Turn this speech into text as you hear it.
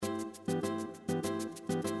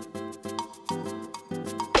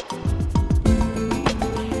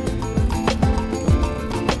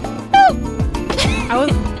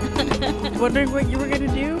wondering what you were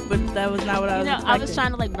gonna do, but that was not what I was expecting. I was trying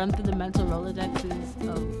to like run through the mental Rolodexes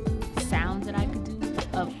of sounds that I could do,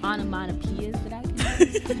 of onomatopoeias that I could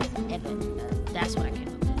do, and then that's what I came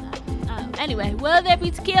up with. Anyway, will there be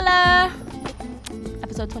tequila?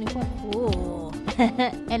 Episode 24. Ooh.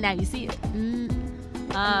 And now you see it.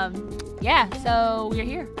 Yeah, so we're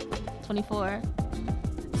here. 24.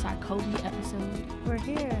 It's our Kobe episode. We're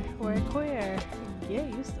here. We're queer. Get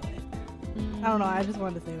used to it. I don't know. I just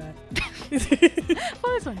wanted to say that. I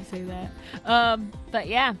always want to say that. But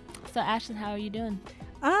yeah. So Ashlyn, how are you doing?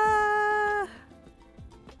 I'm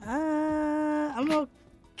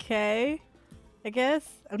okay. I guess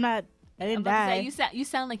I didn't die. Say, you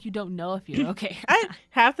sound like you don't know if you're okay.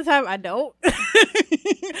 Half the time I don't.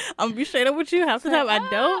 I'm gonna be straight up with you. Half the time I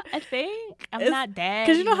don't. I think I'm not dead.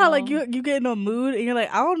 Because you know how like you get in a mood and you're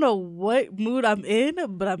like, I don't know what mood I'm in,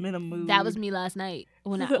 but I'm in a mood. That was me last night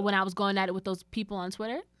when I was going at it with those people on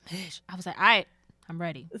Twitter. I was like, all right, I'm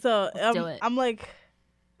ready. So I'm like,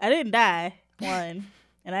 I didn't die, 1,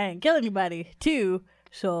 and I didn't kill anybody, 2.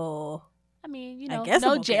 So I mean,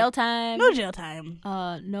 no jail time. No jail time.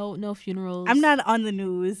 No funerals. I'm not on the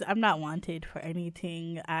news. I'm not wanted for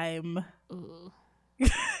anything. Ooh.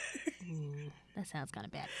 That sounds kind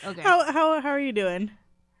of bad. Okay. How are you doing?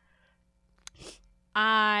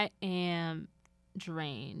 I am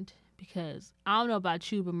drained because I don't know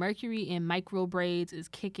about you, but Mercury in micro braids is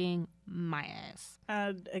kicking my ass.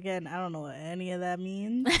 Again, I don't know what any of that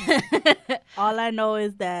means. All I know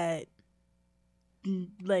is that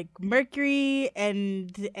like Mercury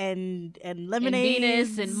and lemonade and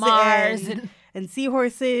Venus and Mars and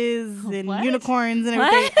seahorses and what? unicorns and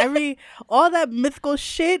everything. All that mythical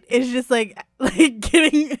shit is just like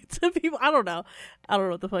getting to people. I don't know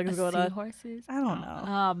what the fuck is going on. Seahorses? I don't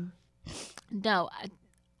know. No.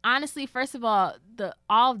 Honestly, first of all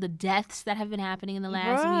of the deaths that have been happening in the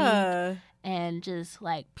last week, and just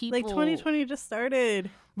like people, like 2020 just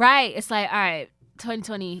started. Right. It's like, all right,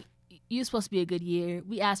 2020. You're supposed to be a good year.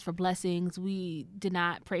 We asked for blessings. We did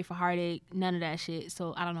not pray for heartache. None of that shit.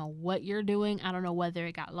 So I don't know what you're doing. I don't know whether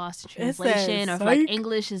it got lost in translation or if like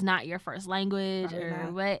English is not your first language or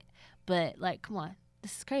what. But like, come on,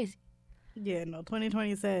 this is crazy. Yeah, no.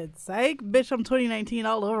 2020 said, "Psych, bitch, I'm 2019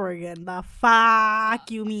 all over again." The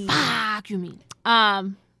fuck you mean? Fuck you mean?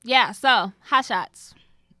 Yeah. So hot shots.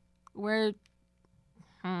 We're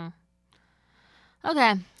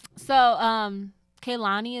okay. So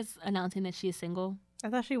Kehlani is announcing that she is single. I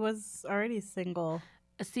thought she was already single.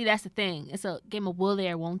 See, that's the thing. It's a game of will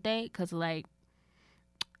they or won't they? Because like,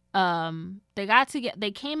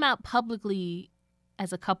 they came out publicly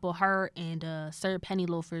as a couple. Her and Sir Penny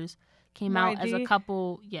Loafers came out as a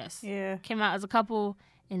couple. Yes. Yeah. Came out as a couple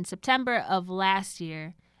in September of last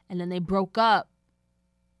year, and then they broke up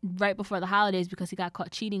right before the holidays because he got caught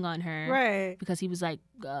cheating on her. Right. Because he was like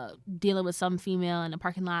dealing with some female in a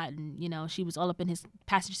parking lot, and she was all up in his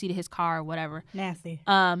passenger seat of his car or whatever. Nasty.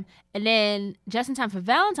 And then just in time for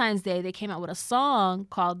Valentine's Day, they came out with a song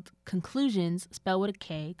called Conclusions, spelled with a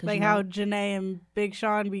K. Like how Janae and Big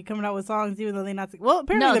Sean be coming out with songs even though they're not. Well,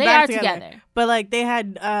 apparently they are together. But like they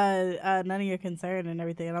had None of Your Concern and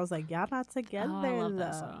everything, and I was like, y'all not together. I love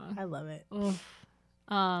that song. I love it.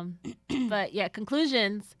 But yeah,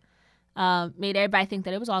 Conclusions made everybody think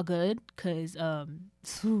that it was all good because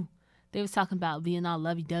they was talking about being all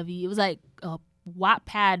lovey-dovey. It was like a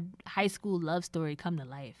Wattpad high school love story come to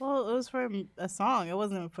life. Well, it was for a song. It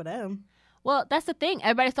wasn't for them. Well, that's the thing.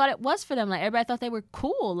 Everybody thought it was for them. Like, everybody thought they were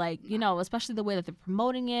cool. Like, especially the way that they're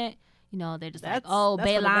promoting it. They're just like, oh,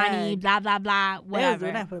 Bailani, blah, blah, blah, whatever. They was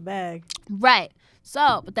doing that for the bag. Right.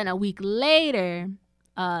 So, but then a week later,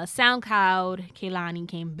 SoundCloud Kehlani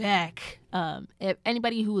came back. If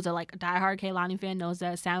anybody who is a diehard Kehlani fan knows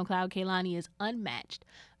that SoundCloud Kehlani is unmatched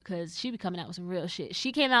because she be coming out with some real shit.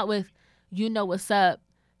 She came out with You Know What's Up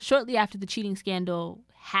shortly after the cheating scandal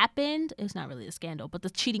happened. It's not really a scandal, but the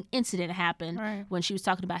cheating incident happened when she was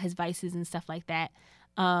talking about his vices and stuff like that.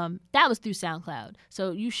 That was through SoundCloud,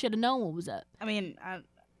 so you should have known what was up. I mean,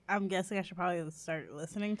 I'm guessing I should probably start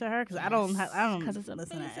listening to her because I don't listen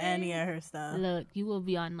to any of her stuff. Look, you will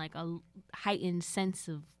be on like a heightened sense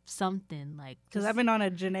of something because I've been on a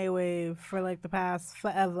Janae wave for like the past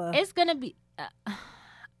forever. It's gonna be.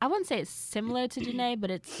 I wouldn't say it's similar to Janae,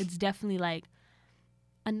 but it's definitely like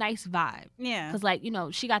a nice vibe. Yeah.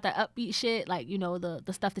 Because she got that upbeat shit,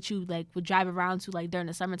 the stuff that you would drive around to during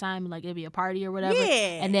the summertime, and it'd be a party or whatever.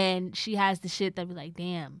 Yeah. And then she has the shit that be like,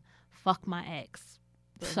 damn, fuck my ex.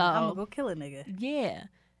 So I'm gonna go kill a nigga. Yeah.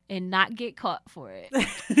 and not get caught for it.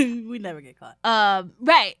 We never get caught.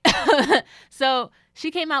 Right. So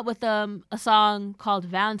she came out with a song called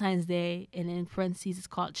Valentine's Day, and in parentheses it's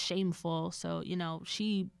called Shameful. So, you know,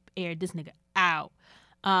 she aired this nigga out.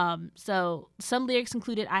 So some lyrics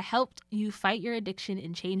included, I helped you fight your addiction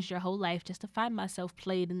and changed your whole life just to find myself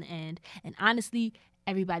played in the end. And honestly,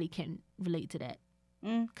 everybody can relate to that.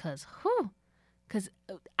 Because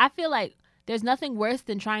I feel like there's nothing worse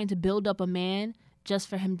than trying to build up a man just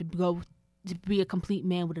for him to go to be a complete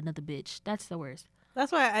man with another bitch. That's the worst.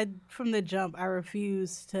 That's why from the jump, I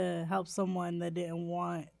refused to help someone that didn't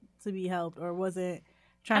want to be helped or wasn't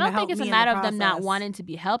trying to help me. I don't think it's a matter of them not wanting to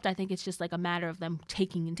be helped. I think it's just like a matter of them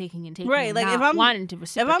taking and taking and taking. Right. Like if I'm wanting to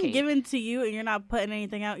reciprocate. If I'm giving to you and you're not putting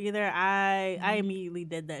anything out either, I immediately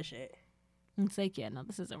did that shit. It's like, yeah, no,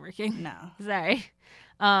 this isn't working. No. Sorry.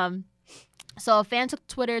 So a fan took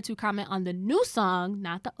Twitter to comment on the new song,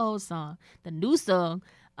 not the old song, the new song,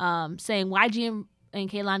 saying YG and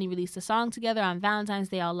Kehlani released a song together on Valentine's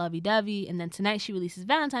Day, all lovey-dovey, and then tonight she releases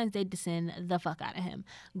Valentine's Day to send the fuck out of him.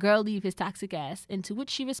 Girl, leave his toxic ass. And to which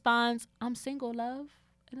she responds, I'm single, love.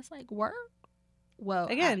 And it's like, word? Well,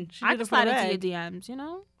 again, she I did it just for the slide bag. into your DMs, you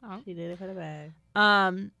know? She did it for the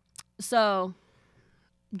bag. So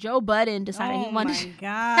Joe Budden decided he wanted. Oh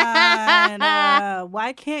my God!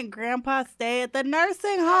 Why can't Grandpa stay at the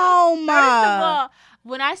nursing home? First of all,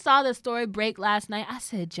 when I saw the story break last night, I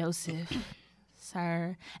said, Joseph,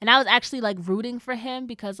 sir, and I was actually like rooting for him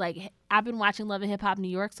because like I've been watching Love and Hip Hop New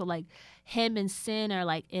York, so like him and Sin are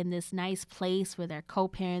like in this nice place where they're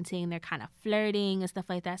co-parenting, they're kind of flirting and stuff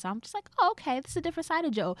like that. So I'm just like, oh, okay, this is a different side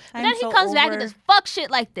of Joe. And then he comes back and does fuck shit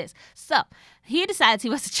like this. So he decides he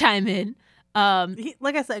wants to chime in.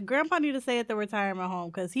 Like I said, Grandpa need to stay at the retirement home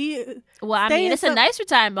because it's a nice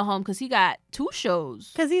retirement home because he got 2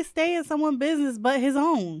 shows. Because he stay in someone's business but his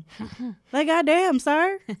own. Like, goddamn,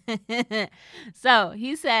 sir. So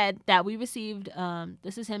he said that we received,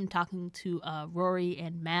 this is him talking to Rory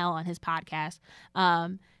and Mel on his podcast.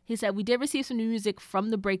 He said, we did receive some new music from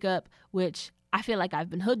the breakup, which I feel like I've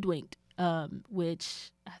been hoodwinked.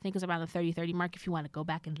 Which I think is around the 30 mark if you want to go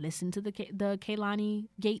back and listen to the Kehlani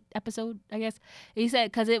Gate episode, I guess. He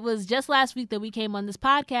said, because it was just last week that we came on this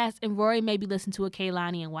podcast and Rory maybe listened to a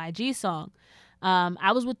Kehlani and YG song.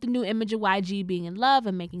 I was with the new image of YG being in love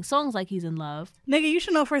and making songs like he's in love. Nigga, you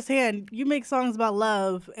should know firsthand. You make songs about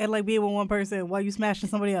love and like being with one person while you smashing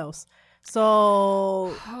somebody else.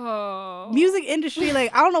 So, music industry,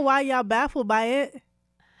 like, I don't know why y'all baffled by it.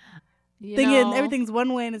 Thinking everything's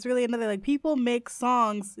one way and it's really another. Like, people make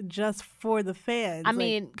songs just for the fans. I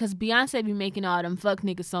mean, because Beyonce be making all them fuck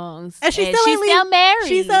nigga songs. And she's still married.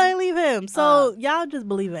 She still ain't leave him. So y'all just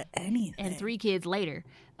believe in anything. And 3 kids later.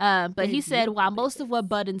 But he said while most of what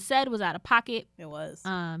Budden said was out of pocket. It was.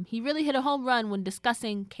 He really hit a home run when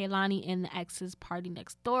discussing Kehlani and the ex's Party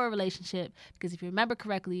Next Door relationship. Because if you remember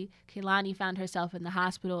correctly, Kehlani found herself in the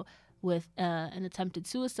hospital with an attempted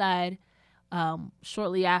suicide.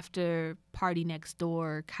 Shortly after Party Next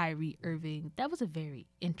Door, Kyrie Irving. That was a very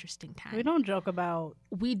interesting time. We don't joke about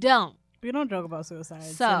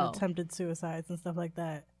suicides and attempted suicides and stuff like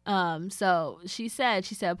that. So he said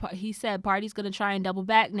Party's gonna try and double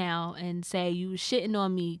back now and say you was shitting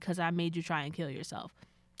on me because I made you try and kill yourself.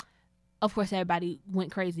 Of course, everybody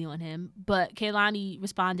went crazy on him, but Kehlani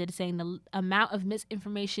responded saying the amount of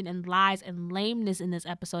misinformation and lies and lameness in this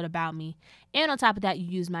episode about me, and on top of that, you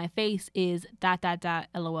use my face is ...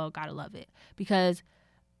 LOL, gotta love it. Because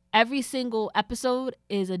every single episode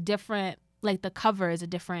is a different, like the cover is a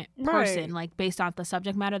different person, right, like based on the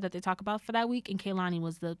subject matter that they talk about for that week, and Kehlani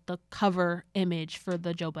was the cover image for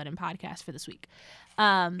the Joe Budden podcast for this week.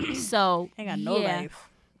 So ain't got no life.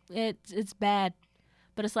 It's bad,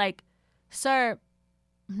 but it's like, sir,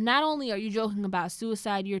 not only are you joking about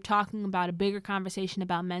suicide, you're talking about a bigger conversation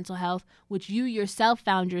about mental health, which you yourself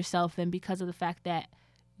found yourself in because of the fact that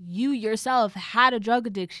you yourself had a drug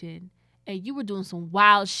addiction and you were doing some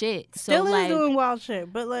wild shit. Still is doing wild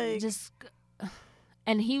shit, but like just.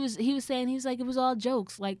 And he was saying, he's like, it was all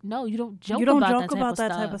jokes. Like, no, you don't joke about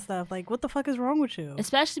that type of stuff. Like, what the fuck is wrong with you?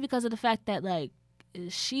 Especially because of the fact that like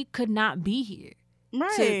she could not be here,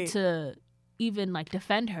 right? To even like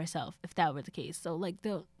defend herself if that were the case. So like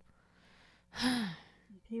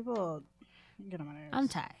people get on my nerves. I'm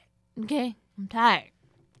tired. Okay, I'm tired.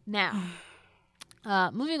 Now,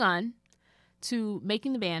 moving on to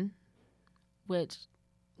Making the Band, which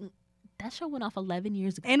that show went off 11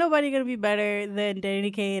 years ago. Ain't nobody gonna be better than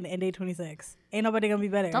Danny Kaye and Day 26. Ain't nobody gonna be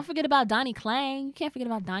better. Don't forget about Donnie Klang. You can't forget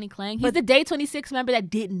about Donnie Klang. He's the Day 26 member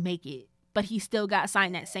that didn't make it, but he still got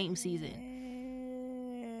signed that same season.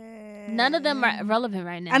 None of them are relevant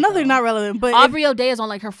right now. I know they're not relevant, but Aubrey O'Day is on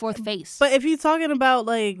like her fourth face. But if you're talking about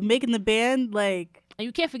like making the band, like, and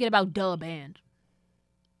you can't forget about Da Band.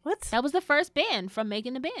 What? That was the first band from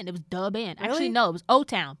Making the Band. It was Da Band. Really? Actually, no, it was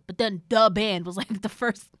O-Town. But then Da Band was like the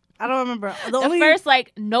first. I don't remember. The first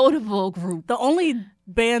like notable group. The only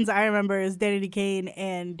bands I remember is Danity Kane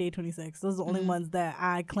and Day 26. Those are the only ones that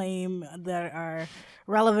I claim that are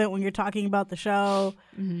relevant when you're talking about the show.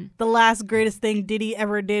 Mm-hmm. The last greatest thing Diddy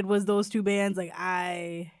ever did was those two bands. Like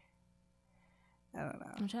I don't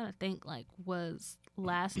know. I'm trying to think. Like, was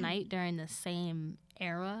Last Night during the same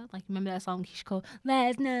era? Like, remember that song Keisha Cole?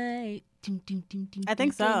 Last Night. I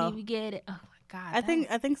think so. Didn't even get it. Oh my god.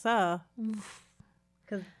 I think so.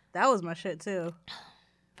 Because that was my shit too.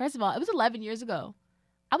 First of all, it was 11 years ago.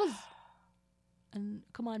 I was,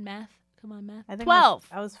 come on math. I think 12.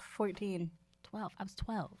 I was 14. 12. I was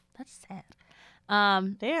 12. That's sad.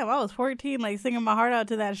 Damn, I was 14, like singing my heart out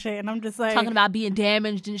to that shit, and I'm just like talking about being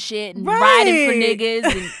damaged and shit, and riding for niggas.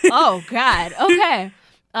 And, oh God. Okay.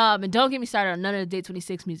 And don't get me started on none of the Day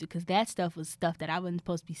 26 music, because that stuff was stuff that I wasn't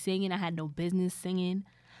supposed to be singing. I had no business singing.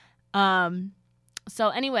 So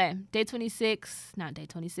anyway, Day 26,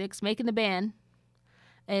 Making the Band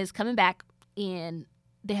is coming back, and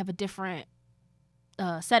they have a different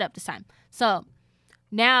setup this time. So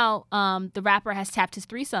now the rapper has tapped his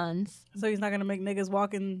 3 sons. So he's not going to make niggas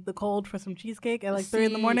walk in the cold for some cheesecake at like 3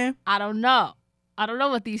 in the morning? I don't know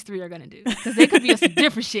what these 3 are going to do, because they could be on some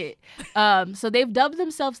different shit. So they've dubbed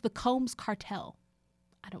themselves the Combs Cartel.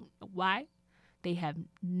 I don't know why. They have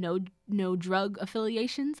no drug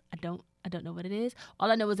affiliations. I don't know what it is.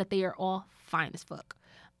 All I know is that they are all fine as fuck.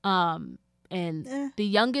 And the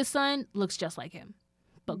youngest son looks just like him.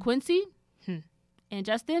 But Quincy and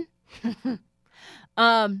Justin.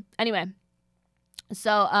 Anyway,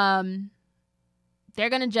 so they're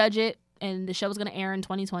going to judge it, and the show is going to air in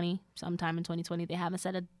 2020, sometime in 2020. They haven't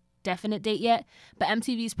set a definite date yet, but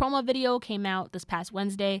MTV's promo video came out this past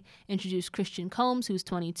Wednesday, introduced Christian Combs, who's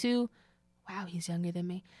 22. Wow, he's younger than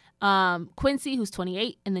me. Quincy, who's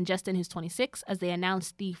 28, and then Justin, who's 26, as they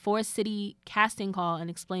announced the 4-city casting call and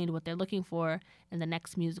explained what they're looking for in the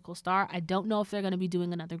next musical star. I don't know if they're going to be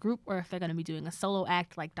doing another group or if they're going to be doing a solo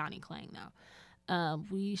act like Donnie Klang now.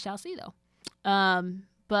 We shall see, though.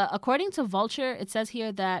 But according to Vulture, it says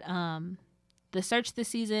here that the search this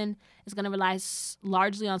season is going to rely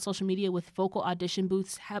largely on social media, with vocal audition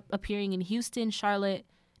booths appearing in Houston, Charlotte,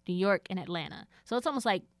 New York, and Atlanta. So it's almost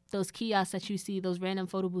like those kiosks that you see, those random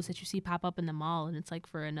photo booths that you see pop up in the mall, and it's like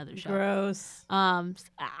for another show. Gross.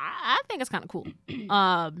 I think it's kind of cool.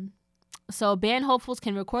 So band hopefuls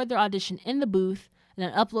can record their audition in the booth and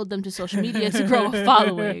then upload them to social media to grow a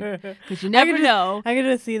following. Because you never know. I can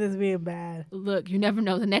just see this being bad. Look, you never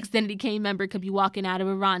know. The next Danity Kane member could be walking out of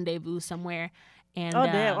a rendezvous somewhere. And, oh,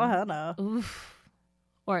 damn. Oh, hell no. Oof.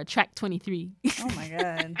 Or a Track 23. Oh, my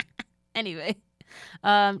God. Anyway.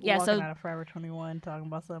 Walking out of Forever 21 talking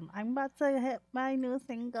about something. I'm about to hit my new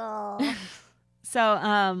single. So,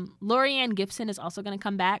 Lorianne Gibson is also going to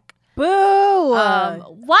come back. Boo!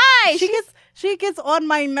 Why? She gets on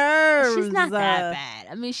my nerves. She's not that bad.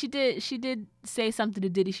 I mean, she did say something to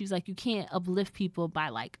Diddy. She was like, you can't uplift people by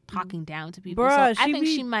like talking down to people. Bruh, so I think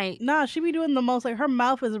she might. Nah, she be doing the most. Like, her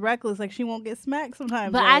mouth is reckless. Like, she won't get smacked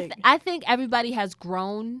sometimes. But like, I think everybody has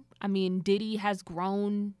grown. I mean, Diddy has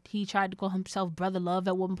grown. He tried to call himself Brother Love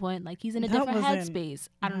at one point. Like, he's in a different headspace.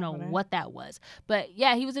 I don't know what that was. But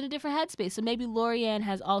yeah, he was in a different headspace. So maybe Lorianne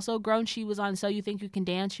has also grown. She was on So You Think You Can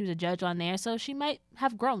Dance. She was a judge on there. So she might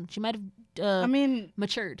have grown. She might have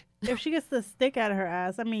matured. If she gets the stick out of her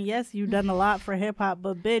ass, I mean, yes, you've done a lot for hip hop,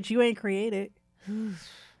 but bitch, you ain't created.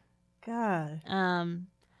 God.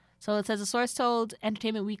 So it says a source told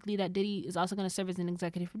Entertainment Weekly that Diddy is also going to serve as an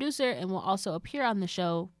executive producer and will also appear on the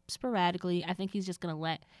show sporadically. I think he's just going to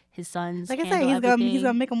let his sons like I said, he's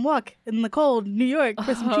gonna make them walk in the cold New York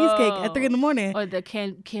for some cheesecake at 3 a.m. Or the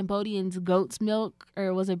Cambodians goat's milk,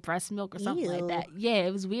 or was it breast milk or something like that? Yeah,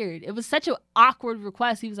 it was weird. It was such an awkward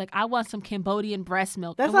request. He was like, I want some Cambodian breast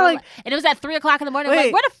milk. That's not like, and it was at 3 o'clock in the morning. I'm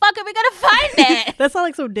like, where the fuck are we gonna find that? That's not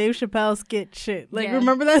like some Dave Chappelle skit shit. Like,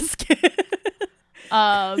 remember that skit?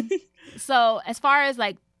 So as far as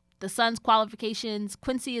like the son's qualifications,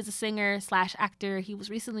 Quincy is a singer/actor. He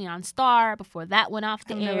was recently on Star before that went off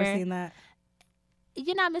the air. I've never seen that.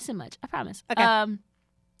 You're not missing much, I promise. Okay. All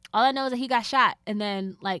I know is that he got shot, and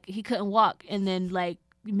then like he couldn't walk, and then like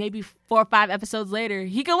maybe 4 or 5 episodes later,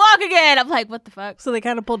 he could walk again. I'm like, what the fuck? So they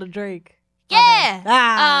kind of pulled a Drake.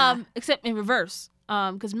 Yeah. Except in reverse.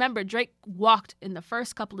 Because remember, Drake walked in the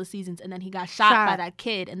first couple of seasons, and then he got shot by that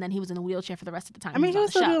kid, and then he was in a wheelchair for the rest of the time. I mean, he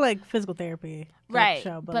was still doing like physical therapy, right?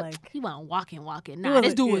 Show, but like he wasn't walking. Nah,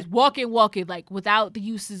 this dude was walking, like without the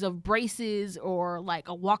uses of braces or like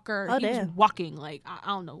a walker. He was walking. Like I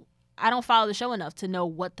don't know. I don't follow the show enough to know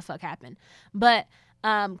what the fuck happened. But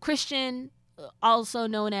Christian, also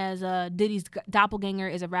known as Diddy's doppelganger,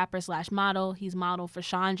 is a rapper / model. He's modeled for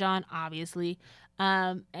Sean John, obviously.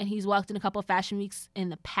 And he's walked in a couple of fashion weeks in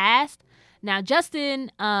the past. Now,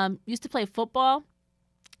 Justin used to play football.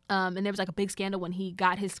 And there was like a big scandal when he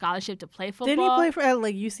got his scholarship to play football. Didn't he play for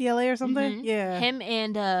like UCLA or something? Mm-hmm. Yeah. Him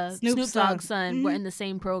and Snoop Dogg's son were in the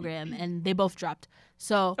same program, and they both dropped.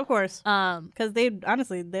 So of course, because they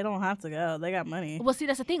don't have to go. They got money. Well, see,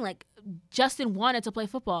 that's the thing. Like, Justin wanted to play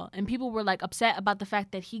football, and people were like upset about the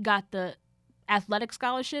fact that he got the athletic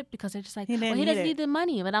scholarship because they're just like, he doesn't need the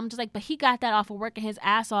money. But I'm just like, but he got that off of working his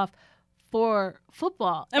ass off for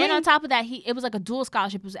football. And on top of that, it was like a dual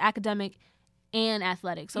scholarship. It was academic and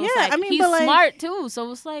athletic. So it's like, he's smart too.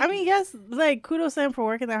 So it's like, yes, like kudos to him for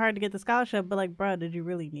working that hard to get the scholarship. But like, bro, did you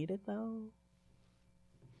really need it though?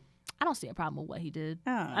 I don't see a problem with what he did.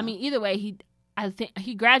 Oh. I mean, either way, I think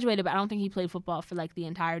he graduated, but I don't think he played football for like the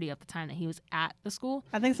entirety of the time that he was at the school.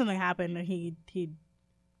 I think something happened and he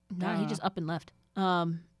just up and left.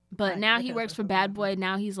 But now he works for Bad Boy.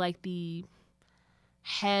 Now he's like the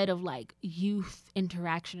head of like youth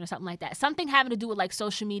interaction or something like that. Something having to do with like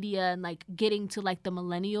social media and like getting to like the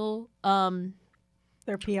millennial.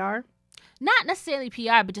 Their PR? Not necessarily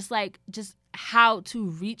PR, but just how to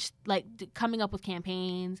reach, like coming up with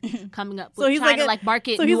campaigns, coming up with trying to like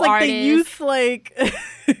market so new he's like artists. The youth, like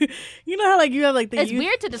you know how like you have like the it's youth.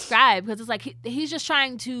 Weird to describe because it's like he's just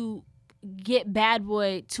trying to get Bad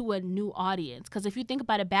Boy to a new audience. Because if you think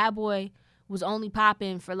about it, Bad Boy was only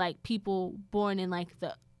popping for like people born in like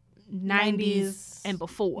the 90s and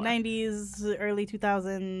before. 90s, early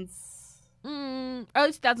 2000s.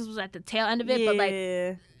 Early 2000s was at the tail end of it, but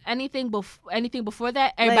like anything before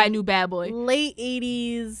that, everybody knew Bad Boy. Late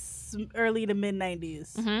 80s, early to mid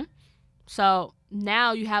 90s. Mm-hmm. So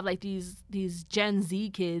now you have like these Gen Z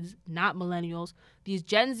kids, not millennials, these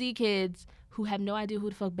Gen Z kids who have no idea who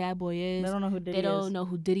the fuck Bad Boy is. They don't know who Diddy is. They don't know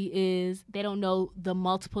who Diddy is. They don't know the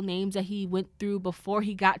multiple names that he went through before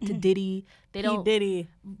he got to Diddy. They don't.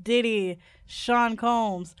 Diddy, Sean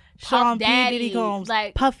Combs, Sean P. Diddy Combs,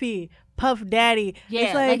 like Puffy, Puff Daddy. Yeah,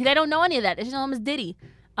 it's like they don't know any of that. They just know him as Diddy.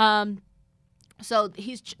 So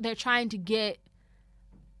they're trying to get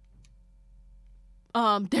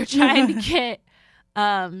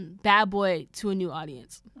Bad Boy to a new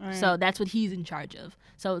audience. Right. So that's what he's in charge of.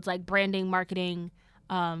 So it's like branding, marketing,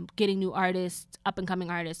 getting new artists, up and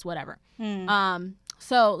coming artists, whatever.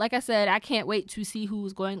 So like I said, I can't wait to see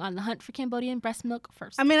who's going on the hunt for Cambodian breast milk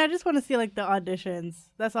first. I mean, I just want to see like the auditions.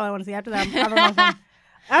 That's all I want to see. After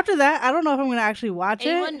that, I don't know if I'm going to actually watch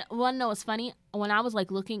it. One know what's funny? When I was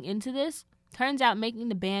like looking into this, turns out Making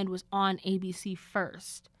the Band was on ABC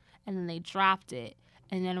first, and then they dropped it.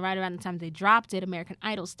 And then right around the time they dropped it, American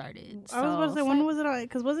Idol started. I was about to say, when was it on?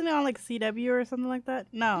 Because wasn't it on like CW or something like that?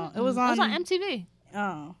 No, it was on MTV.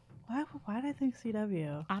 Oh. Why did I think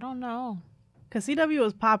CW? I don't know. Because CW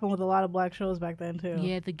was popping with a lot of black shows back then, too.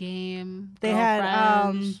 Yeah, The Game. They had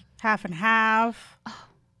Half and Half. Oh,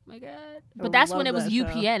 my God. But that's when it was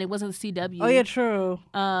UPN. Show. It wasn't CW. Oh, yeah, true.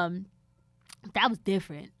 That was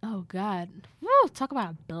different. Oh, God. Woo, talk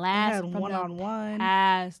about a blast from the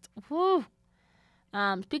past. Woo.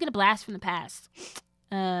 Speaking of blast from the past,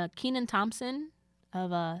 Kenan Thompson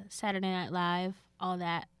of Saturday Night Live, all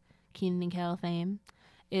that Kenan and Kel fame,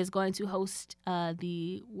 is going to host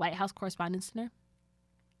the White House Correspondents' Dinner.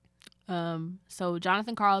 So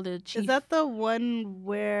Jonathan Karl, the chief... Is that the one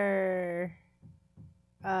where...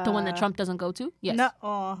 the one that Trump doesn't go to? Yes. No,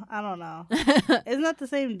 I don't know. Isn't that the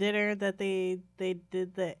same dinner that they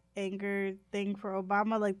did the anger thing for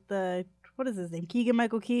Obama? Like what is his name?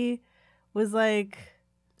 Keegan-Michael Key? Was like,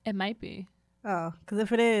 it might be. Oh, because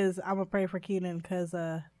if it is, I'm gonna pray for Kenan because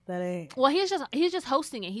that ain't. Well, he's just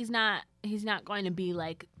hosting it. He's not going to be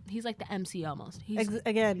like, he's like the MC almost.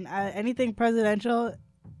 Again, anything presidential,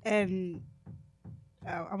 and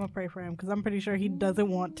I'm gonna pray for him because I'm pretty sure he doesn't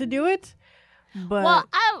want to do it. But well,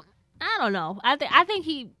 I don't know. I think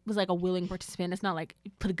he was like a willing participant. It's not like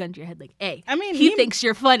put a gun to your head like, hey. I mean, he thinks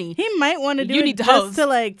you're funny. He might want to do it just to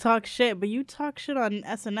like talk shit, but you talk shit on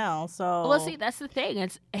SNL, so. Well, see, that's the thing.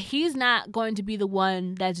 He's not going to be the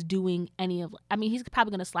one that's doing any of. I mean, he's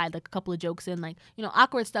probably gonna slide like a couple of jokes in, like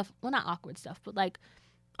awkward stuff. Well, not awkward stuff, but like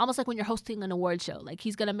almost like when you're hosting an award show. Like,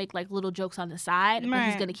 he's going to make, like, little jokes on the side, but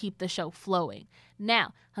he's going to keep the show flowing.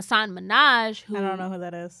 Now, Hasan Minhaj, who... I don't know who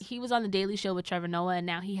that is. He was on The Daily Show with Trevor Noah, and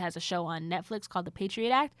now he has a show on Netflix called The Patriot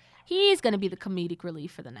Act. He's going to be the comedic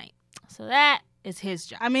relief for the night. So that is his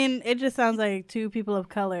job. I mean, it just sounds like two people of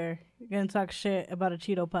color going to talk shit about a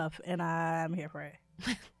Cheeto Puff, and I'm here for it.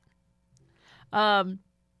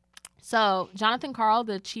 So Jonathan Karl,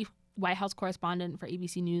 the chief White House correspondent for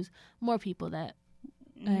ABC News, more people that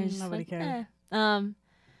nobody cares.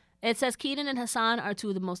 It says Keaton and Hasan are two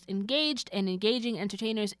of the most engaged and engaging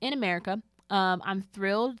entertainers in America. I'm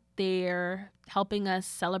thrilled they're helping us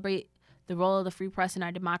celebrate the role of the free press in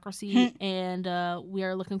our democracy, and we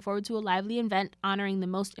are looking forward to a lively event honoring the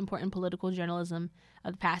most important political journalism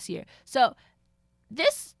of the past year. So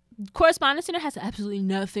this Correspondence Center has absolutely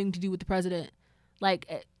nothing to do with the president.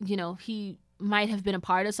 Like, you know, he might have been a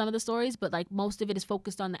part of some of the stories, but like most of it is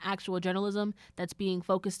focused on the actual journalism that's being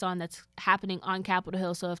focused on, that's happening on Capitol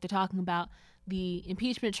Hill. So if they're talking about the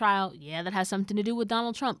impeachment trial, yeah, that has something to do with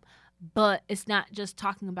Donald Trump. But it's not just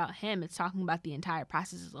talking about him. It's talking about the entire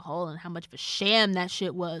process as a whole and how much of a sham that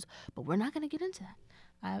shit was. But we're not going to get into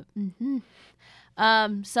that.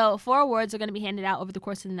 So 4 awards are going to be handed out over the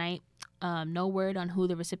course of the night. No word on who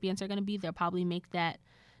the recipients are going to be. They'll probably make that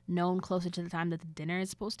known closer to the time that the dinner is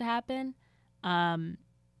supposed to happen. And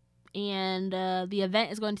the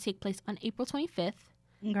event is going to take place on April 25th.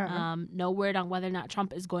 Okay. No word on whether or not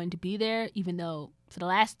Trump is going to be there, even though for the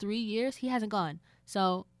last 3 years he hasn't gone.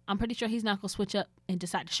 So I'm pretty sure he's not going to switch up and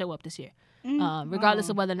decide to show up this year, regardless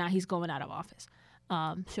of whether or not he's going out of office.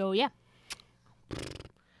 So, yeah.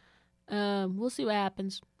 We'll see what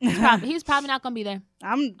happens. He's probably not going to be there.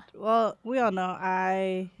 Well, we all know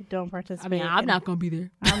I don't participate. I'm not going to be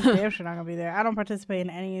there. I'm damn sure not going to be there. I don't participate in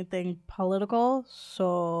anything political,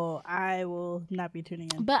 so I will not be tuning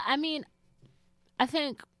in. But, I mean, I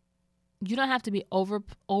think you don't have to be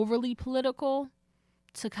overly political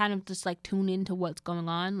to kind of just, like, tune into what's going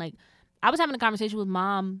on. Like, I was having a conversation with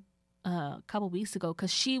Mom a couple weeks ago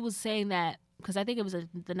because she was saying that, because I think it was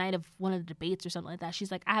the night of one of the debates or something like that.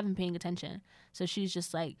 She's like, I haven't been paying attention. So she's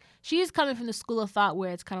just like, she's coming from the school of thought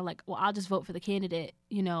where it's kind of like, well, I'll just vote for the candidate,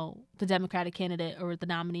 you know, the Democratic candidate or the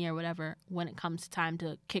nominee or whatever when it comes to time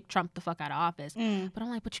to kick Trump the fuck out of office. But I'm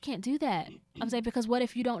like, but you can't do that. I was like, because what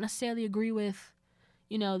if you don't necessarily agree with,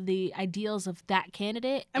 you know, the ideals of that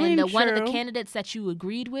candidate, one of the candidates that you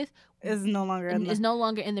agreed with is no longer in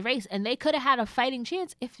the race, and they could have had a fighting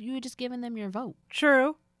chance if you had just given them your vote.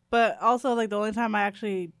 True, but also like the only time I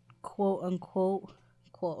actually quote unquote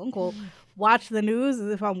watch the news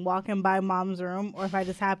is if I'm walking by Mom's room or if I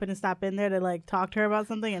just happen to stop in there to like talk to her about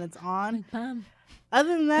something and it's on. Mom,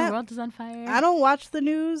 other than that, the world is on fire. I don't watch the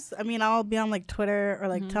news. I mean, I'll be on like Twitter or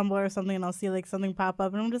like Tumblr or something and I'll see like something pop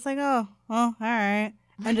up and I'm just like, oh, all right.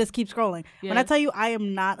 And just keep scrolling. Yeah. When I tell you I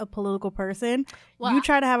am not a political person, you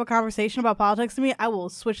try to have a conversation about politics to me, I will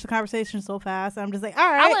switch the conversation so fast. I'm just like, all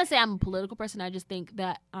right. I wouldn't say I'm a political person. I just think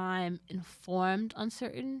that I'm informed on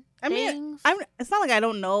certain things. It's not like I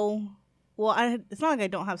don't know. Well, it's not like I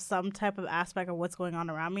don't have some type of aspect of what's going on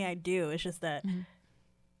around me. I do. It's just that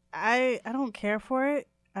I don't care for it.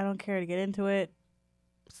 I don't care to get into it.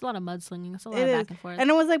 It's a lot of mudslinging. It's a lot of back and forth.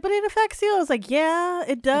 And it was like, but it affects you. I was like, yeah,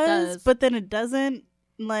 it does. But then it doesn't.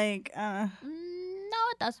 Like, no,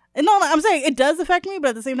 it does. No, I'm saying it does affect me, but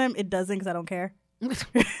at the same time, it doesn't because I don't care.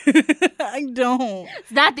 I don't.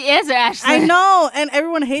 It's not the answer, Ashley. I know, and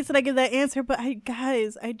everyone hates that I give that answer, but I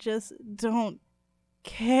just don't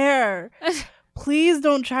care. Please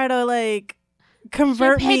don't try to like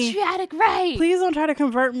convert me. Patriotic, right? Please don't try to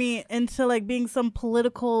convert me into like being some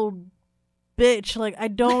political bitch. Like I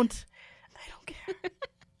don't care.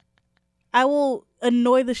 I will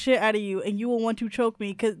annoy the shit out of you, and you will want to choke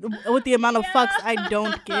me because with the amount of fucks I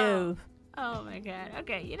don't give. Oh my god.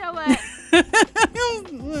 Okay, you know what?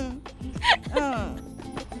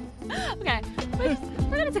 Okay,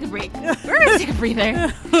 we're gonna take a break. We're gonna take a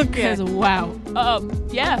breather. Okay. Because wow.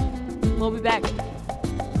 Yeah, we'll be back.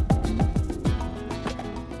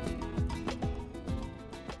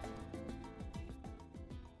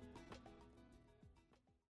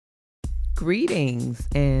 Greetings,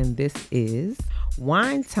 and this is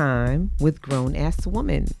Wine Time with Grown Ass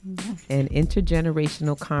Woman, an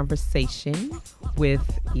intergenerational conversation with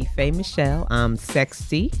Ife Michelle. I'm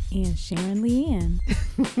Sexy. And Sharon Leanne.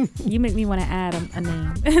 You make me want to add a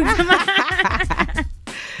name.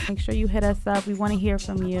 Make sure you hit us up. We want to hear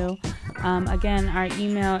from you. Again, our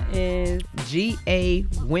email is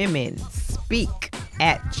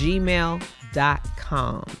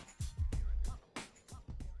gawomenspeak@gmail.com.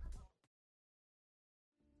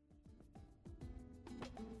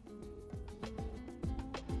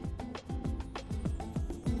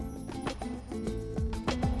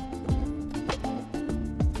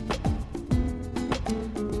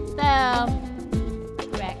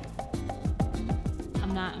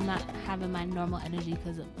 having my normal energy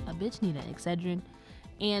because a bitch need an Excedrin,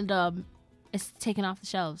 and it's taken off the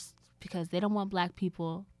shelves because they don't want black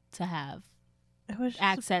people to have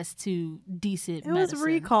access to decent medicine. It was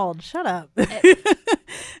recalled. Shut up.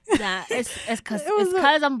 Nah, it's because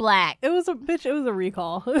I'm black. It was a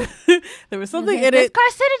recall. There was something in it. There's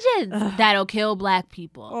carcinogens that'll kill black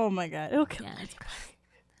people. Oh my god, it'll kill.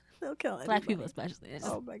 It'll kill black people especially.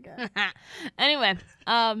 Oh my god. Anyway,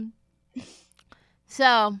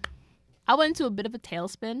 so I went into a bit of a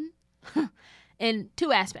tailspin in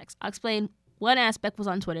two aspects. I'll explain. One aspect was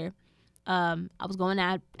on Twitter. I was going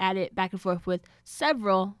at it back and forth with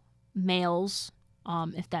several males,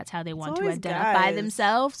 if that's how they want to identify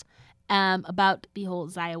themselves, about the whole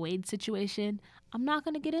Zaya Wade situation. I'm not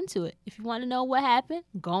going to get into it. If you want to know what happened,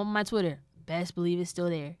 go on my Twitter. Best believe it's still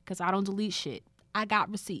there because I don't delete shit. I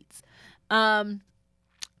got receipts. But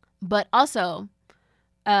also,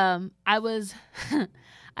 I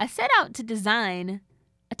set out to design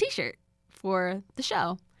a t-shirt for the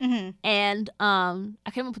show. Mm-hmm. And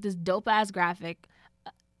I came up with this dope ass graphic.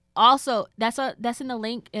 Also, that's in the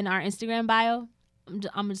link in our Instagram bio.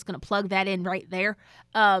 I'm just gonna plug that in right there.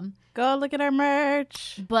 Go look at our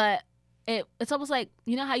merch. But it's almost like,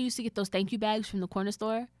 you know how you used to get those thank you bags from the corner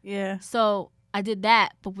store? Yeah. So I did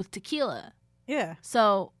that, but with tequila. Yeah.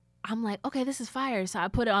 So I'm like, okay, this is fire. So I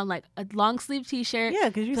put it on like a long sleeve t-shirt. Yeah,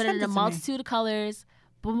 because you put it in a multitude of colors.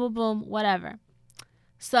 Boom, boom, boom, whatever.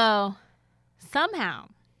 So somehow,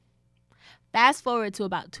 fast forward to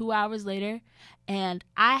about 2 hours later, and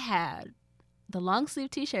I had the long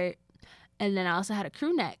sleeve t-shirt, and then I also had a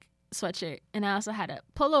crew neck sweatshirt, and I also had a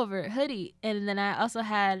pullover hoodie, and then I also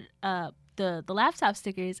had the laptop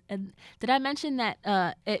stickers. And did I mention that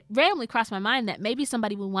it randomly crossed my mind that maybe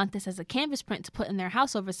somebody would want this as a canvas print to put in their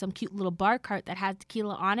house over some cute little bar cart that has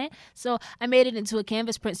tequila on it? So I made it into a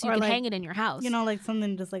canvas print so you can hang it in your house. You know, like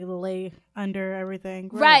something just like lay under everything.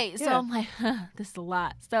 Right. Yeah. So I'm like, this is a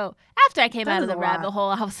lot. So after I came out of the rabbit hole,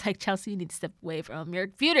 I was like, Chelsea, you need to step away from your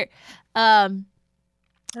computer. That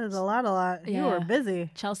was a lot. Yeah. You were busy.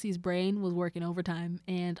 Chelsea's brain was working overtime,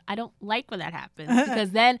 and I don't like when that happens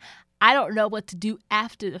because then I don't know what to do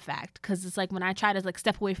after the fact, because it's like when I try to like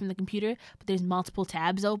step away from the computer, but there's multiple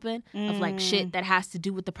tabs open of like shit that has to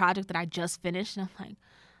do with the project that I just finished, and I'm like,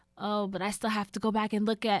 oh, but I still have to go back and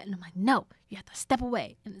look at it, and I'm like, no, you have to step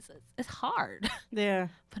away, and it's hard. Yeah.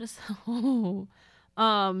 But it's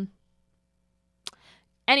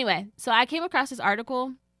anyway, so I came across this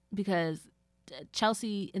article because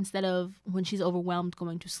Chelsea, instead of when she's overwhelmed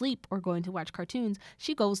going to sleep or going to watch cartoons,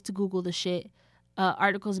 she goes to Google the shit.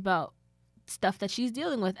 Articles about stuff that she's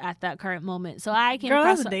dealing with at that current moment. So I came across...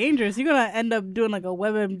 Girl, that's dangerous. You're going to end up doing like a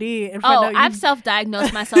WebMD. And I've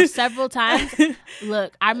self-diagnosed myself several times.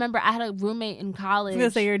 Look, I remember I had a roommate in college. I was going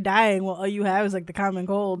to say you're dying. Well, all you have is like the common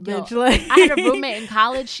cold, bitch. Like, I had a roommate in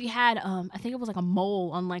college. She had, I think it was like a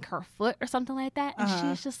mole on like her foot or something like that. And she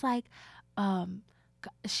was just like,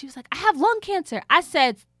 she was like, I have lung cancer. I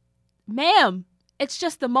said, ma'am, it's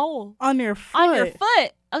just a mole. On your foot. On your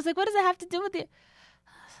foot. I was like, what does it have to do with it?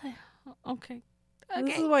 I was like, okay.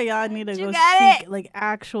 This is why y'all need to go seek like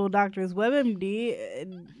actual doctors.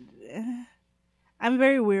 WebMD, I'm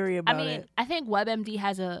very weary about it. I think WebMD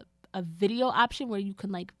has a video option where you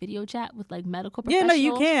can like video chat with like medical professionals. Yeah,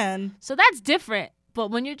 no, you can. So that's different. But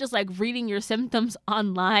when you're just like reading your symptoms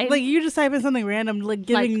online, like you just type in something random, like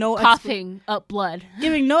giving no coughing up blood,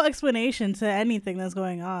 giving no explanation to anything that's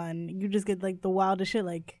going on, you just get like the wildest shit.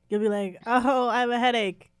 Like you'll be like, "Oh, I have a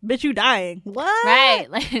headache, bitch, you dying." What? Right?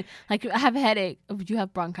 Like I have a headache. You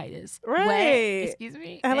have bronchitis. Right? What? Excuse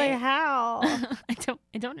me. I'm like, how? I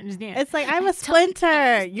don't understand. It's like I have a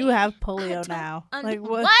splinter. You have polio now. Like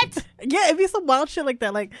what? Yeah, it'd be some wild shit like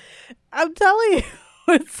that. Like I'm telling you.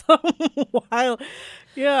 It's so wild.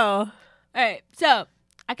 Yeah. All right. So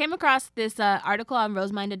I came across this article on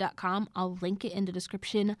roseminded.com. I'll link it in the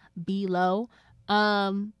description below.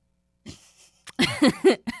 I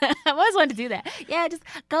always wanted to do that. Yeah, just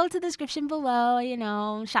go to the description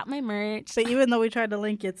below, shop my merch. But even though we tried to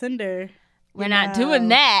link your Tinder, we're not doing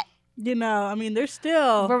that. I mean, there's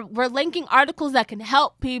still... We're linking articles that can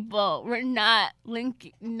help people. We're not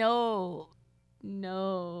linking... No.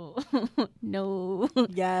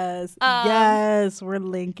 Yes. Yes. We're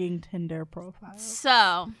linking Tinder profiles.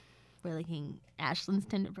 So, we're linking Ashlyn's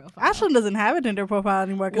Tinder profile. Ashlyn doesn't have a Tinder profile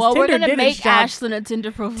anymore. Well, we're going to make Ashlyn a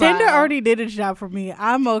Tinder profile. Tinder already did its job for me.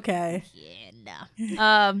 I'm okay. Yeah,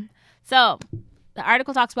 no. So, the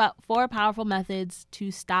article talks about 4 powerful methods to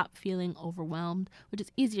stop feeling overwhelmed, which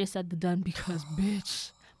is easier said than done because, bitch,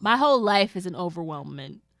 my whole life is an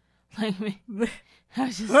overwhelmment. Like, I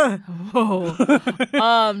was just, whoa.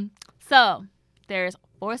 So there's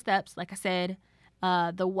 4 steps. Like I said,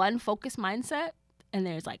 the one focus mindset, and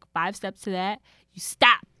there's like 5 steps to that. You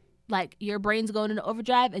stop. Like your brain's going into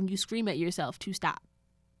overdrive, and you scream at yourself to stop.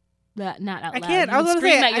 Not out loud. I can't. I was gonna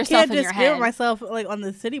say I can't just scream at myself like on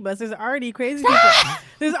the city bus. There's already crazy people.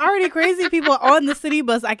 There's already crazy people on the city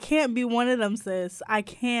bus. I can't be one of them, sis. I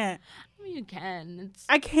can't. I mean, you can.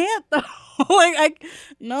 I can't though.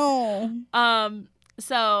 No.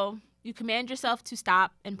 So you command yourself to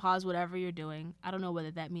stop and pause whatever you're doing. I don't know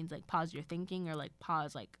whether that means like pause your thinking or like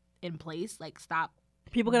pause like in place, like stop.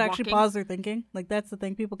 People can actually pause their thinking. Like that's the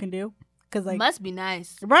thing people can do. Cause like must be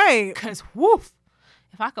nice, right? Cause woof.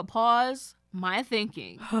 If I could pause my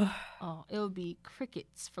thinking, it would be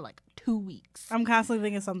crickets for like 2 weeks. I'm constantly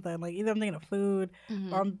thinking something. Like either I'm thinking of food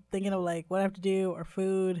or I'm thinking of like what I have to do or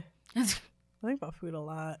food. I think about food a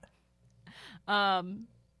lot.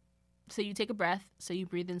 So you take a breath. So you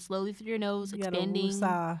breathe in slowly through your nose, expanding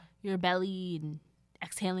your belly and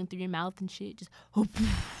exhaling through your mouth and shit. Just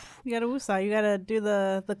you gotta woosah. You gotta do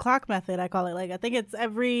the clock method, I call it. Like I think it's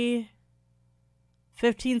every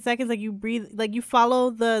 15 seconds, like you breathe, like you follow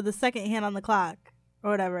the second hand on the clock or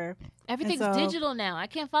whatever. Everything's digital now. I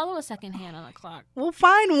can't follow a second hand on the clock. We'll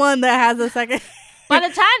find one that has a second. By the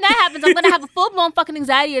time that happens, I'm gonna have a full blown fucking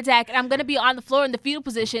anxiety attack, and I'm gonna be on the floor in the fetal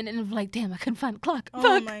position, and I'm like, damn, I couldn't find the clock. Oh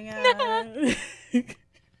Fuck. my god. And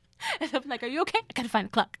I'm like, are you okay? I gotta find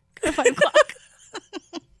the clock.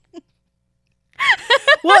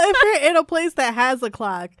 Well, if you're in a place that has a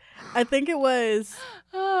clock, I think it was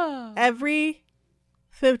every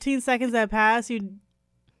 15 seconds that pass, you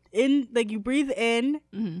breathe in,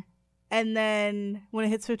 and then when it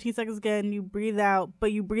hits 15 seconds again, you breathe out,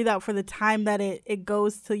 but you breathe out for the time that it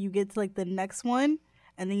goes till you get to like the next one,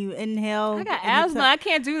 and then you inhale. I got asthma. I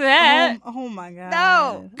can't do that. Oh my god.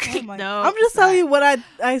 No. Oh my No. I'm just telling you what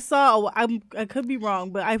I saw. I could be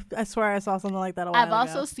wrong, but I swear I saw something like that a while ago. I've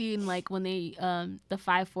also seen like when they the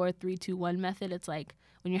 5, 4, 3, 2, 1 method. It's like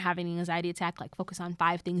when you're having an anxiety attack, like focus on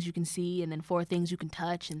 5 things you can see and then 4 things you can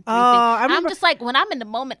touch and 3 things. I'm just like, when I'm in the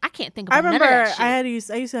moment, I can't think about none of that shit. I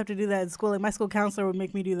used to have to do that in school. Like my school counselor would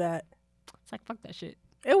make me do that. It's like, fuck that shit.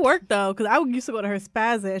 It worked though, because I used to go to her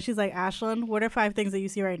spaz and she's like, Ashlyn, what are 5 things that you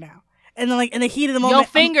see right now? And then like in the heat of the moment, Yo,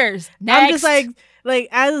 fingers. I'm just like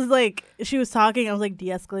as like she was talking, I was like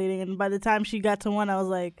de-escalating, and by the time she got to 1, I was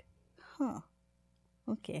like,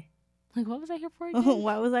 okay. Like, what was I here for again?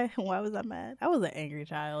 Why was I mad? I was an angry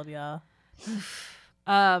child, y'all.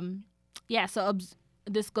 Yeah, so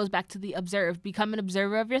this goes back to the observe. Become an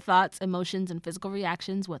observer of your thoughts, emotions, and physical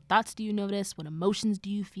reactions. What thoughts do you notice? What emotions do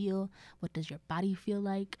you feel? What does your body feel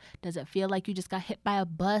like? Does it feel like you just got hit by a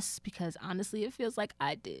bus? Because honestly, it feels like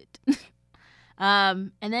I did.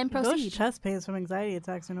 And then proceed. Those chest pains from anxiety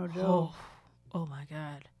attacks are no joke. Oh my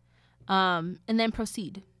God. And then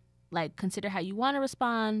proceed. Like, consider how you want to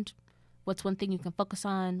respond. What's one thing you can focus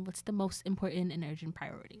on? What's the most important and urgent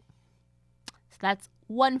priority? So that's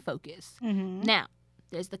one focus. Now,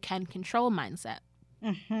 there's the can control mindset.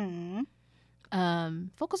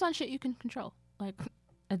 Focus on shit you can control. Like,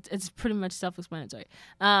 it's pretty much self-explanatory.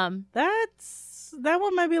 That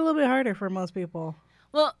one might be a little bit harder for most people.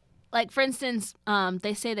 Well, like, for instance,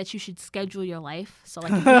 they say that you should schedule your life. So,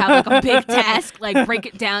 like, if you have, like, a big task, like, break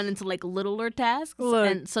it down into, like, littler tasks.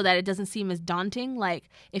 And so that it doesn't seem as daunting. Like,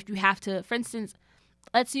 if you have to, for instance,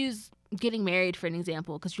 let's use getting married for an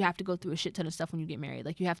example, because you have to go through a shit ton of stuff when you get married.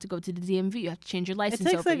 Like, you have to go to the DMV. You have to change your license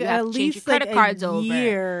over. Like you have to change your credit cards over.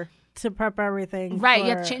 Year to prep everything. Right.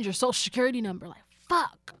 You have to change your social security number. Like,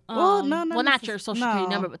 fuck. Well, not your social security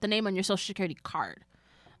number, but the name on your social security card.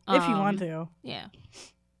 If you want to. Yeah.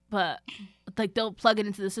 But, like, they'll plug it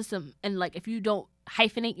into the system. And, like, if you don't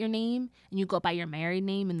hyphenate your name and you go by your married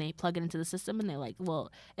name and they plug it into the system and they're like,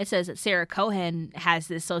 well, it says that Sarah Cohen has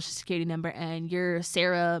this social security number and you're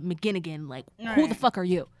Sarah McGinnigan. Like, who the fuck are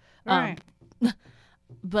you? Right.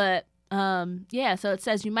 But, yeah, so it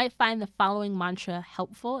says you might find the following mantra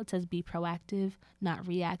helpful. It says be proactive, not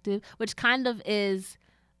reactive, which kind of is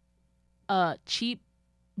a cheap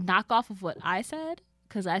knockoff of what I said.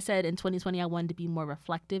 Because I said in 2020 I wanted to be more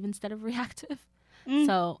reflective instead of reactive.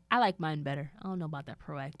 So I like mine better. I don't know about that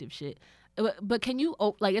proactive shit. But can you,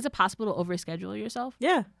 like, is it possible to overschedule yourself?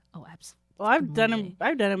 Yeah. Oh, absolutely. Well, I've done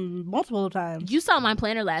them multiple times. You saw my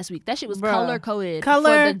planner last week. That shit was color coded for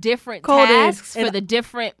the different tasks, for the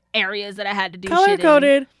different areas that I had to do shit in. Color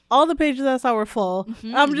coded. All the pages I saw were full.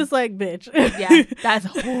 I'm just like, bitch. Yeah, that's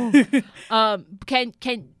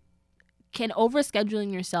can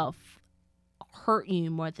overscheduling yourself hurt you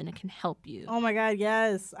more than it can help you? Oh my God,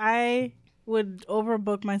 yes. I would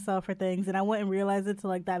overbook myself for things and I wouldn't realize it till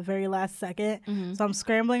like that very last second. So I'm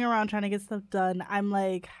scrambling around trying to get stuff done. I'm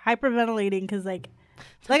like hyperventilating because like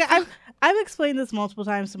Like I've explained this multiple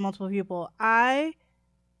times to multiple people. I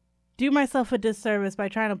do myself a disservice by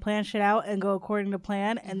trying to plan shit out and go according to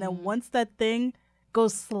plan, and then once that thing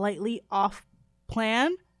goes slightly off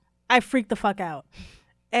plan, I freak the fuck out.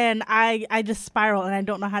 And I just spiral and I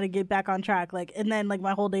don't know how to get back on track. Like, and then like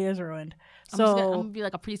my whole day is ruined. So I'm gonna be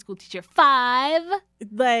like a preschool teacher. 5,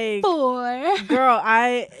 like 4. girl,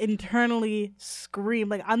 I internally scream.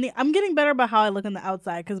 Like I'm getting better about how I look on the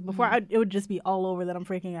outside, because before it would just be all over that I'm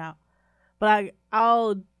freaking out. But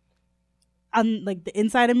I'm like, the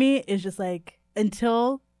inside of me is just like,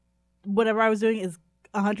 until whatever I was doing is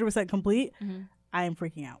 100% complete, I am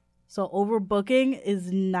freaking out. So overbooking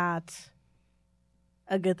is not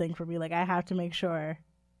a good thing for me. Like, I have to make sure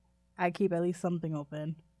I keep at least something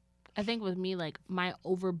open. I think with me, like, my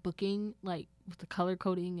overbooking, like with the color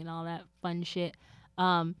coding and all that fun shit,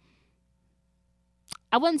 I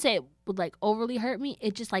wouldn't say it would like overly hurt me.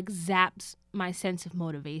 It just like zaps my sense of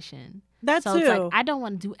motivation. That so too. It's like I don't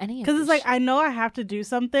want to do any of this. Because it's like, I know I have to do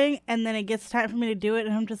something, and then it gets time for me to do it,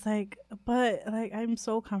 and I'm just like, but like, I'm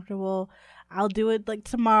so comfortable. I'll do it like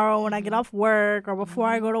tomorrow when I get off work, or before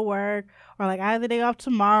I go to work, or like I have the day off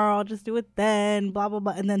tomorrow, I'll just do it then, blah, blah,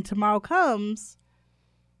 blah. And then tomorrow comes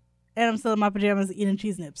and I'm still in my pajamas eating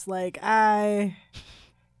cheese nips. Like, I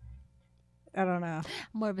don't know.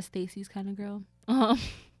 I'm more of a Stacey's kind of girl.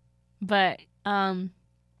 But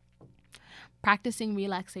practicing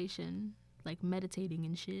relaxation, like meditating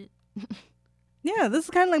and shit. Yeah, this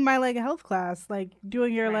is kind of like my like health class, like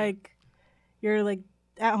doing your your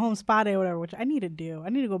at home spa day or whatever, which I need to do. I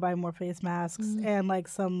need to go buy more face masks and like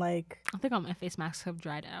some like. I think all my face masks have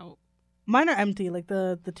dried out. Mine are empty, like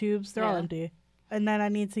the tubes, they're all empty. And then I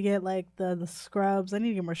need to get like the scrubs. I need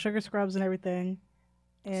to get more sugar scrubs and everything,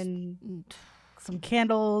 and some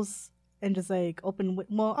candles, and just like I'll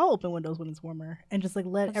open windows when it's warmer, and just like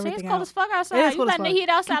let everything out. It's cold as fuck outside. You letting the heat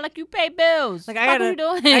outside like you pay bills. Like, what are you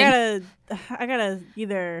doing? I gotta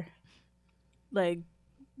either like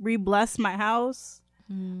re-bless my house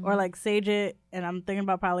or like sage it, and I'm thinking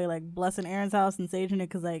about probably like blessing Aaron's house and saging it,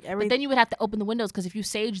 because like But then you would have to open the windows, because if you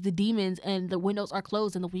sage the demons and the windows are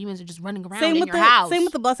closed and the demons are just running around in your house. Same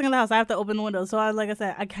with the blessing of the house. I have to open the windows. So like I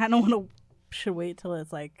said, I kind of should wait till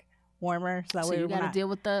it's like warmer, so that way you gotta deal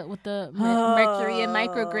with the mercury and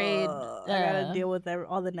micrograde. I gotta deal with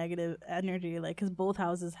all the negative energy, like, because both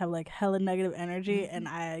houses have like hella negative energy, and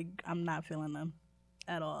I'm not feeling them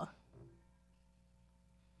at all.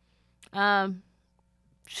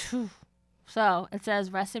 So it says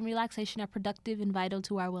rest and relaxation are productive and vital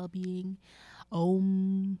to our well-being.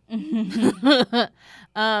 It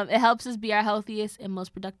helps us be our healthiest and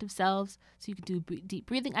most productive selves. So you can do deep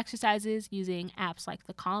breathing exercises using apps like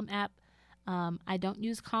the Calm app. I don't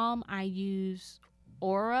use Calm. I use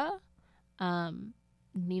Aura.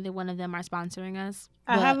 Neither one of them are sponsoring us.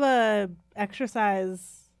 I have a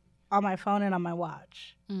exercise on my phone and on my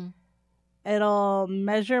watch. It'll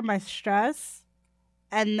measure my stress,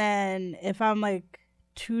 and then if I'm like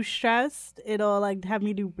too stressed, it'll like have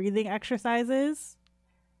me do breathing exercises.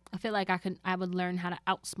 I feel like I would learn how to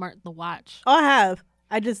outsmart the watch. Oh, I have.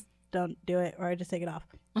 I just don't do it, or I just take it off.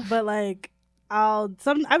 But like I've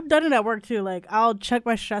done it at work too. Like, I'll check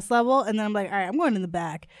my stress level, and then I'm like, all right, I'm going in the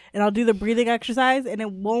back, and I'll do the breathing exercise, and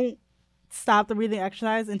it won't stop the breathing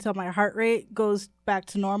exercise until my heart rate goes back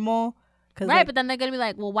to normal. Right, like, but then they're gonna be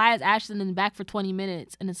like, "Well, why is Ashton in the back for 20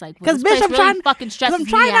 minutes?" And it's like, "Because well, bitch, I'm trying fucking stresses I'm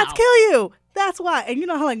trying me not out. to kill you. That's why." And you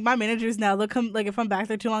know how like my managers now, they'll come, like, if I'm back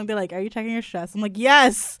there too long, they're like, "Are you checking your stress?" I'm like,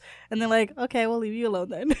 "Yes," and they're like, "Okay, we'll leave you alone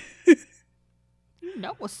then." You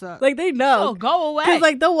know what's up? Like, they know. So go away. Because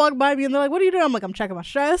like they'll walk by me and they're like, "What are you doing?" I'm like, "I'm checking my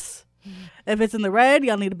stress. If it's in the red,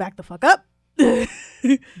 y'all need to back the fuck up."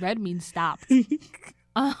 Red means stop.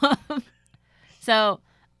 So,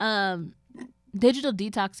 digital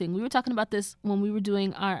detoxing. We were talking about this when we were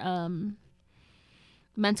doing our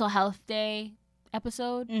mental health day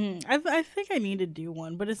episode. I think I need to do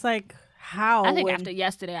one, but it's like, how? I think after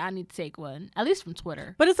yesterday, I need to take one, at least from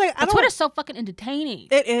Twitter. But it's like, Twitter's so fucking entertaining.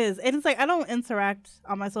 It is, and it's like I don't interact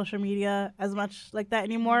on my social media as much like that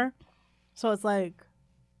anymore. So it's like,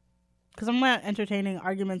 because I'm not entertaining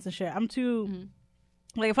arguments and shit. I'm too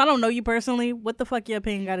like, if I don't know you personally, what the fuck your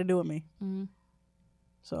opinion got to do with me?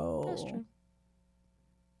 So that's true.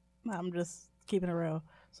 I'm just keeping it real.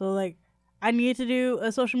 So like, I need to do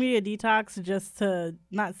a social media detox just to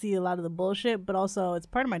not see a lot of the bullshit, but also it's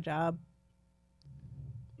part of my job.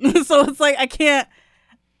 So it's like I can't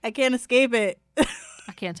escape it.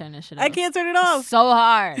 I can't turn this shit off. I can't turn it off. It's so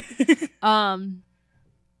hard.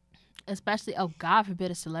 Especially, oh God forbid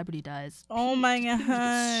a celebrity dies. Oh my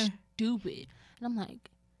God. Stupid. And I'm like,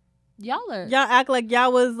 y'all act like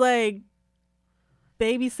y'all was like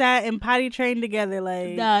babysat and potty trained together.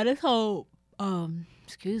 Like, nah, this whole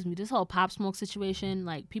this whole Pop Smoke situation,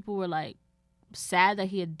 like, people were like sad that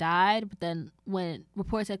he had died, but then when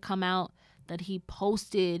reports had come out that he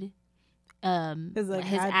posted his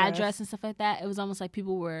address and stuff like that, it was almost like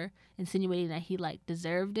people were insinuating that he like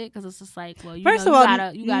deserved it, because it's just like, well, you gotta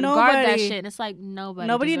guard that shit. And it's like,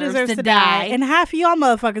 nobody deserves to die. And half of y'all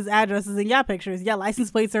motherfuckers' addresses in y'all pictures, y'all license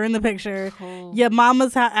plates are in the picture, your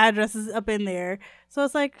mama's address is up in there, so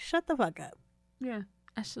it's like, shut the fuck up. Yeah,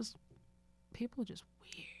 that's just, people just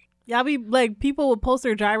weird. Y'all be like, people would post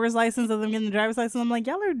their driver's license of them getting the driver's license. I'm like,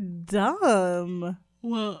 y'all are dumb.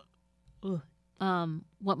 Well,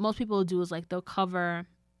 what most people will do is like they'll cover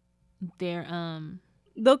their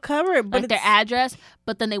they'll cover it, but like their address,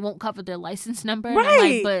 but then they won't cover their license number.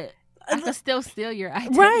 Right. But I can still steal your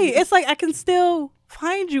identity. Right. It's like, I can still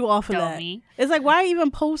find you off of Dummy. that. It's like, why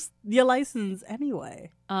even post your license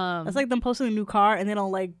anyway? It's like them posting a new car and they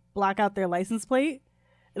don't like block out their license plate.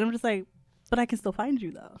 And I'm just like, but I can still find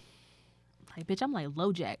you though. Like, bitch, I'm like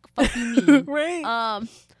LoJack. Fuck you mean? Right.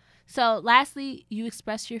 So lastly, you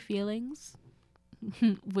express your feelings,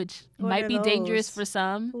 which might be dangerous for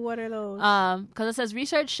some. What are those? Because it says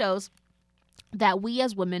research shows that we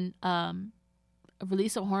as women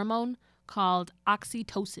release a hormone called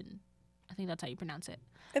oxytocin. I think that's how you pronounce it.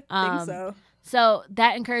 I think so. So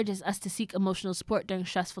that encourages us to seek emotional support during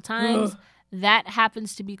stressful times. Ugh. That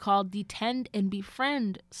happens to be called the tend and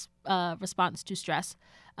befriend response to stress.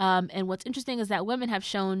 And what's interesting is that women have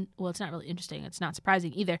shown, well, it's not really interesting, it's not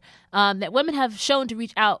surprising either, that women have shown to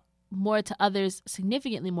reach out more to others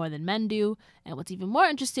significantly more than men do. And what's even more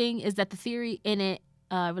interesting is that the theory in it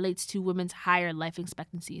relates to women's higher life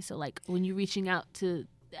expectancy. So like when you're reaching out to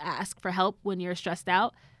ask for help when you're stressed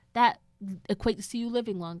out, that equates to you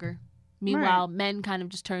living longer. Meanwhile, men kind of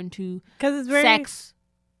just turn to sex,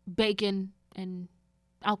 bacon, and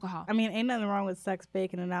alcohol. I mean, ain't nothing wrong with sex,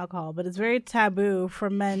 bacon, and alcohol, but it's very taboo for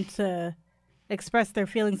men to express their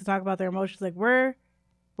feelings and talk about their emotions. Like, we're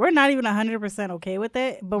not even 100% okay with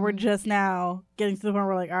it, but we're just now getting to the point where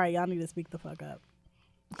we're like, all right, y'all need to speak the fuck up.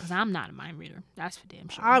 Because I'm not a mind reader. That's for damn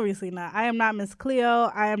sure. Obviously not. I am not Miss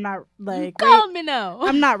Cleo. I am not like... Call me no.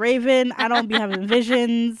 I'm not Raven. I don't be having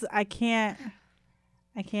visions. I can't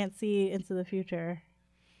see into the future.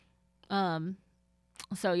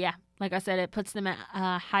 So yeah, like I said, it puts them at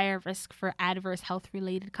a higher risk for adverse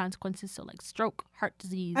health-related consequences, so like stroke, heart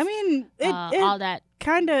disease. I mean, it all that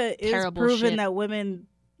kind of is proven shit. that women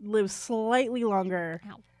live slightly longer.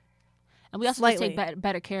 Ow. And we also take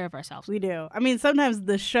better care of ourselves. We do. I mean, sometimes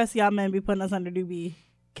the stress y'all men be putting us under do be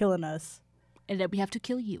killing us. And then we have to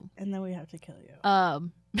kill you.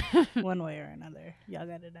 One way or another. Y'all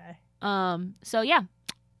gotta die. So yeah.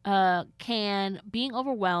 Can being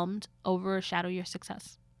overwhelmed overshadow your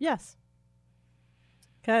success? Yes.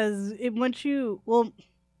 Because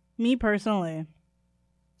me personally,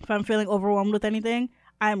 if I'm feeling overwhelmed with anything,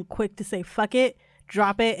 I'm quick to say fuck it,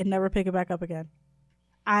 drop it, and never pick it back up again.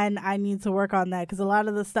 And I need to work on that, because a lot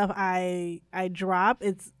of the stuff I drop,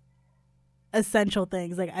 it's essential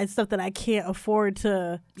things, like stuff that I can't afford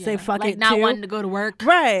to say fuck like it not to. wanting to go to work,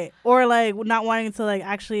 right? Or like not wanting to like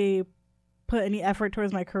actually put any effort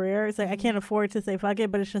towards my career. It's like I can't afford to say fuck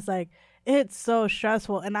it, but it's just like it's so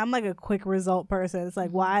stressful, and I'm like a quick result person. It's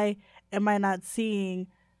like, why am I not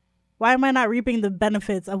reaping the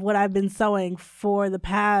benefits of what I've been sowing for the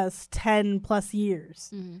past 10 plus years?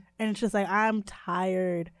 And it's just like, I'm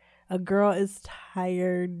tired. A girl is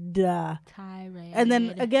tired. And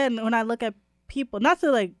then again, when I look at people, not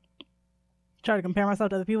to like try to compare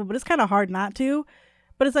myself to other people, but it's kind of hard not to,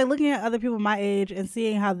 but it's like looking at other people my age and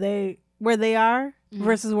seeing how where they are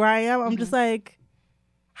versus where I am. I'm just like,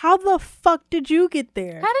 how the fuck did you get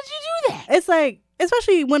there? How did you do that? It's like,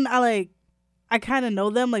 especially when I kind of know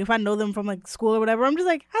them. Like if I know them from like school or whatever, I'm just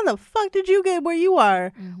like, how the fuck did you get where you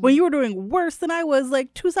are when you were doing worse than I was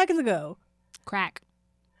like 2 seconds ago? Crack.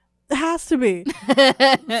 It has to be.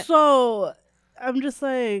 So I'm just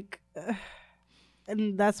like,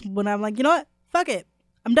 and that's when I'm like, you know what? Fuck it.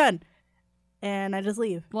 I'm done. And I just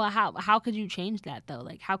leave. Well, how could you change that though?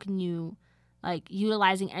 Like how can you, like,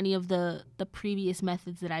 utilizing any of the previous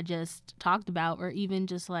methods that I just talked about, or even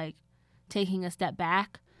just like taking a step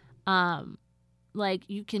back, like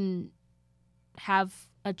you can have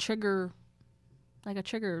a trigger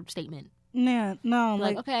statement. Yeah, no,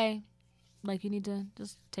 like okay, like you need to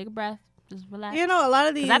just take a breath, just relax. You know, a lot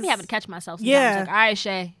of these, 'cause I'd be having to catch myself sometimes. Yeah. Like, all right,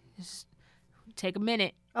 Shay, just take a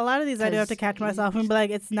minute. A lot of these I do have to catch myself and be like,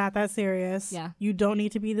 it's not that serious. Yeah. You don't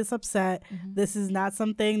need to be this upset. This is not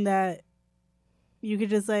something that you could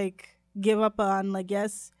just like give up on. Like,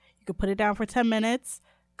 yes, you could put it down for 10 minutes,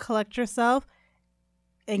 collect yourself,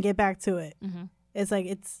 and get back to it. Mm-hmm. It's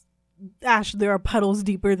like, Ash, there are puddles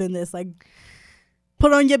deeper than this. Like,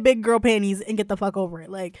 put on your big girl panties and get the fuck over it.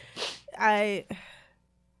 Like,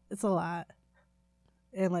 it's a lot.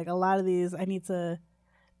 And like a lot of these I need to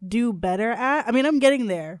do better at. I mean, I'm getting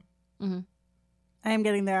there. Mm-hmm. I am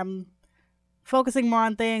getting there. I'm focusing more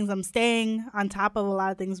on things. I'm staying on top of a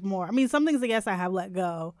lot of things more. I mean, some things I guess I have let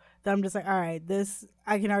go that I'm just like, all right, this,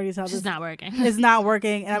 I can already tell this is not working. It's not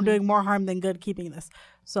working, and I'm doing more harm than good keeping this.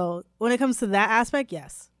 So when it comes to that aspect,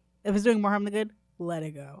 yes. If it's doing more harm than good, let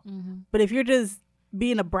it go. Mm-hmm. But if you're just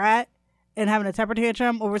being a brat and having a temper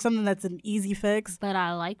tantrum over something that's an easy fix. But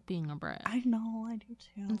I like being a brat. I know, I do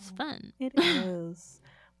too. It's fun. It is.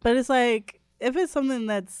 But it's like, if it's something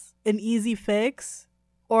that's an easy fix,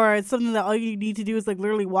 or it's something that all you need to do is like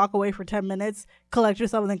literally walk away for 10 minutes, collect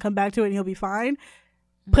yourself, and then come back to it and you'll be fine.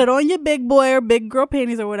 Put on your big boy or big girl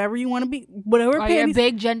panties or whatever you want to be, whatever or panties. Your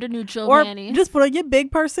big gender neutral or panties. Just put on your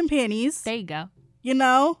big person panties. There you go. You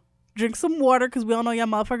know, drink some water, because we all know y'all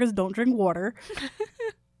motherfuckers don't drink water.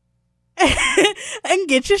 And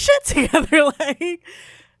get your shit together. Like,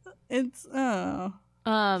 it's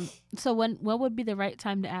So what would be the right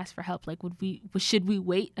time to ask for help? Like, should we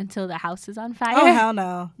wait until the house is on fire? Oh, hell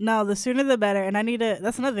no, the sooner the better. And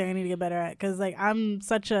that's another thing I need to get better at, because like I'm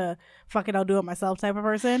such a fuck it, I'll do it myself type of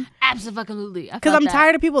person. Absolutely. Because I'm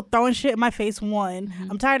tired of people throwing shit in my face.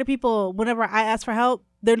 I'm tired of people, whenever I ask for help,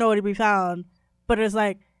 they're nowhere to be found. But it's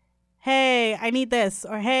like, hey, I need this,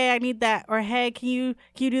 or hey, I need that, or hey, can you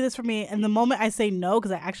do this for me? And the moment I say no,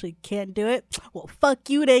 because I actually can't do it, well, fuck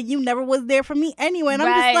you then. You never was there for me anyway. And I'm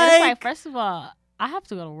just like, it's like, first of all, I have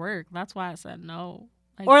to go to work. That's why I said no.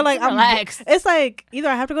 Like, or like, relax. It's like either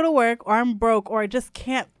I have to go to work, or I'm broke, or I just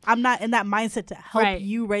can't. I'm not in that mindset to help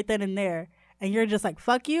you right then and there. And you're just like,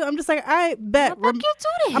 fuck you. I'm just like, all right, bet. Fuck you too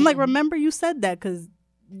then. I'm like, remember you said that, because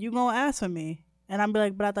you gonna ask for me. And I'm be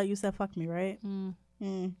like, but I thought you said fuck me, right?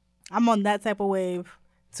 I'm on that type of wave.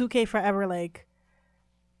 2K forever, like,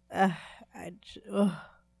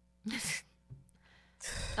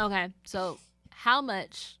 Okay, so how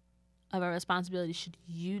much of a responsibility should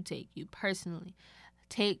you personally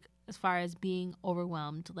take as far as being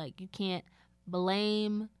overwhelmed? Like, you can't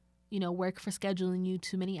blame, work for scheduling you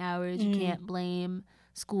too many hours. You can't blame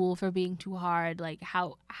school for being too hard. Like,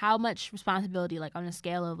 how much responsibility, like on a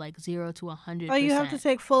scale of like 0 to 100%? Oh, you have to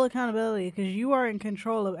take full accountability, because you are in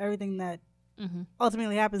control of everything that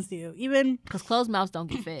ultimately happens to you. Even because closed mouths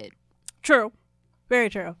don't get fed. True, very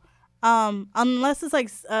true. Unless it's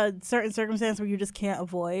like a certain circumstance where you just can't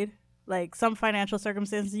avoid, like some financial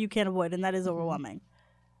circumstances you can't avoid, and that is overwhelming.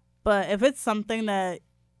 But if it's something that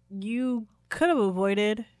you could have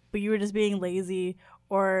avoided, but you were just being lazy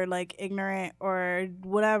or like ignorant or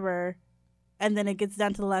whatever, and then it gets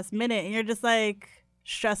down to the last minute and you're just like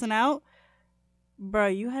stressing out, bro,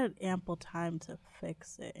 you had ample time to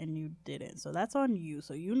fix it and you didn't. So that's on you.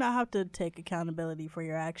 So you now have to take accountability for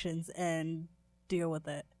your actions and deal with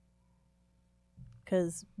it.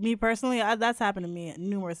 Because me personally, that's happened to me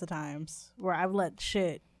numerous of times where I've let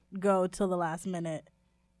shit go till the last minute,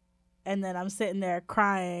 and then I'm sitting there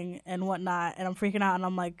crying and whatnot, and I'm freaking out, and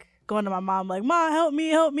I'm like going to my mom like, "Mom, help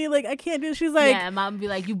me, like I can't do it." She's like, yeah, mom be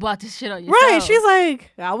like, "You bought this shit on yourself." Right, she's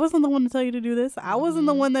like, "I wasn't the one to tell you to do this. I wasn't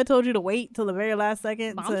the one that told you to wait till the very last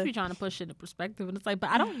second." Mom's be trying to push shit into perspective, and it's like, but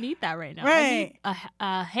I don't need that right now. Right, I need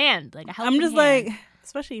a hand, like a helping I'm just hand. like,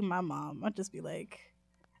 especially my mom, I'd just be like,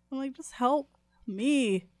 just help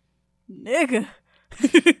me, nigga.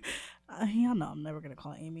 Y'all know I'm never gonna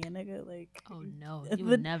call Amy a nigga. Like, oh no, you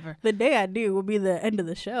would never. The day I do will be the end of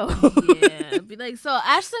the show. Yeah, be like, so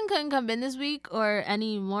Ashlyn couldn't come in this week or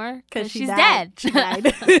anymore because she's dead. She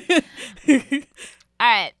died. All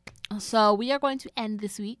right, so we are going to end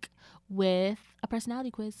this week with a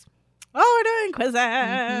personality quiz. Oh, we're doing quizzes.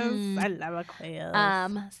 I love a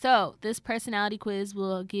quiz. So this personality quiz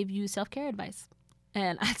will give you self-care advice.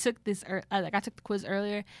 And I took this, I took the quiz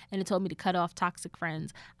earlier, and it told me to cut off toxic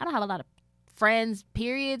friends. I don't have a lot of friends,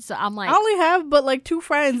 period. So I'm like, I only have but like 2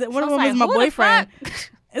 friends, and one of them is my boyfriend.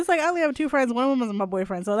 It's like I only have 2 friends. One of them is my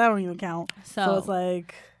boyfriend, so that don't even count. So it's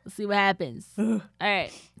like, let's see what happens. All right.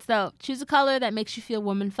 So choose a color that makes you feel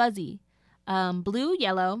warm and fuzzy: blue,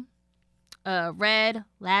 yellow, red,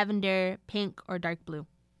 lavender, pink, or dark blue.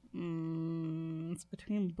 It's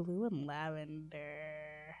between blue and lavender.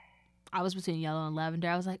 I was between yellow and lavender.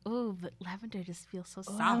 I was like, oh, but lavender just feels so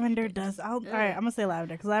soft. Lavender does. All right, I'm going to say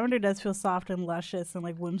lavender, because lavender does feel soft and luscious and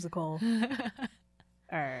like whimsical.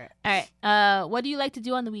 All right. All right. What do you like to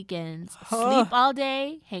do on the weekends? Sleep all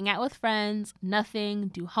day, hang out with friends, nothing,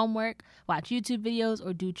 do homework, watch YouTube videos,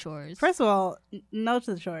 or do chores? First of all, no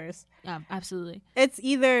to the chores. Absolutely. It's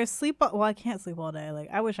either sleep. Well, I can't sleep all day. Like,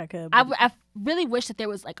 I wish I could. I really wish that there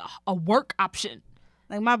was like a work option.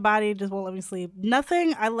 Like, my body just won't let me sleep.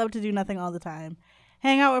 Nothing. I love to do nothing all the time.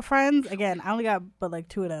 Hang out with friends. Again, I only got but like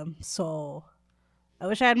 2 of them. So I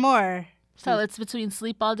wish I had more. So it's between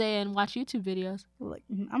sleep all day and watch YouTube videos. Like,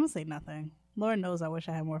 I'm going to say nothing. Lord knows I wish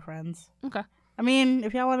I had more friends. Okay. I mean,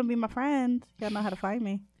 if y'all want to be my friend, y'all know how to find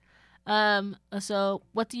me. So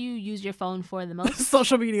what do you use your phone for the most?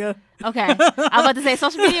 Social media. Okay. I was about to say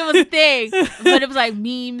social media was a thing, but it was like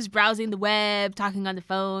memes, browsing the web, talking on the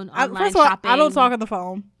phone, online first of all, shopping. I don't talk on the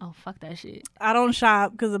phone. Oh, fuck that shit. I don't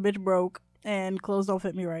shop because the bitch broke and clothes don't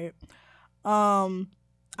fit me right.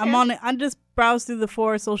 I'm on it. I just browse through the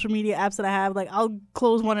 4 social media apps that I have. Like, I'll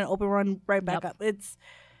close one and open one right back up. It's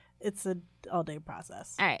a all day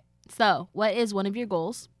process. All right. So what is one of your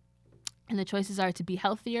goals? And the choices are to be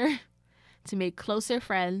healthier, to make closer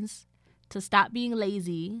friends, to stop being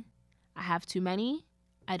lazy, I have too many,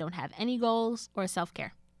 I don't have any goals, or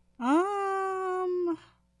self-care.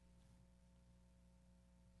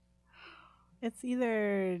 It's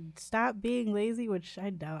either stop being lazy, which I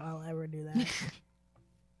doubt I'll ever do that.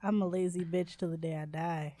 I'm a lazy bitch till the day I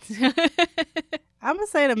die. I'm gonna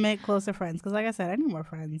say to make closer friends because, like I said, I need more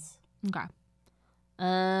friends. Okay.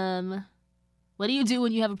 What do you do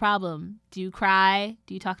when you have a problem? Do you cry?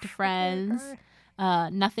 Do you talk to friends?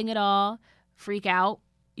 Nothing at all. Freak out?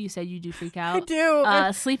 You said you do freak out. I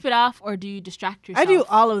do. Sleep it off, or do you distract yourself? I do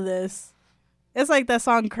all of this. It's like that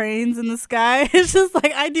song "Cranes in the Sky." It's just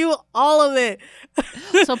like I do all of it.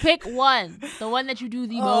 So pick one, the one that you do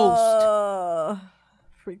the most.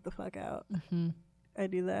 Freak the fuck out. Mm-hmm. I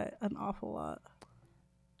do that an awful lot.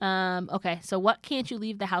 Okay, so what can't you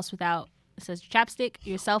leave the house without? It says your chapstick,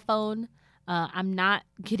 your cell phone. I'm not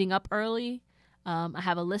getting up early. I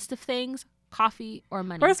have a list of things, coffee or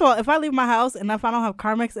money. First of all, if I leave my house and if I don't have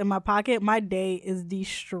Carmex in my pocket, my day is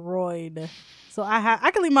destroyed. So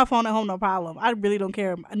I can leave my phone at home, no problem. I really don't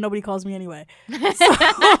care. Nobody calls me anyway. So if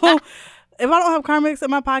I don't have Carmex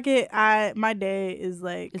in my pocket, my day is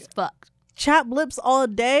like... It's fucked. Chap lips all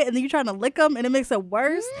day and then you're trying to lick them and it makes it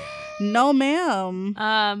worse. No, ma'am.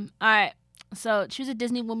 All right. So choose a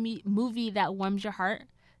Disney movie that warms your heart.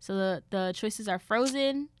 So the choices are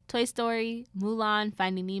Frozen, Toy Story, Mulan,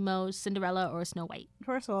 Finding Nemo, Cinderella, or Snow White.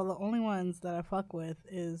 First of all, the only ones that I fuck with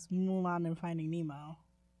is Mulan and Finding Nemo.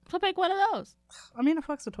 So pick one of those. I mean, I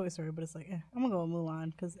fucks with Toy Story, but it's like, I'm gonna go with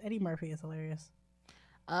Mulan because Eddie Murphy is hilarious.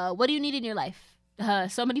 What do you need in your life?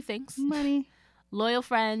 So many things. Money. Loyal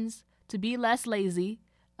friends, to be less lazy,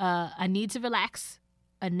 a need to relax,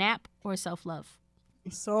 a nap, or self-love.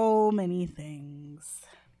 So many things.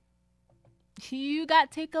 You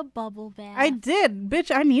got to take a bubble bath. I did.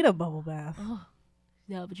 Bitch, I need a bubble bath. Oh.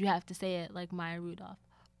 No, but you have to say it like Maya Rudolph.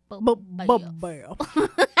 Bubble bath.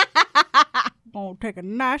 Gonna take a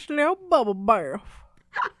nice little bubble bath.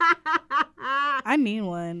 I need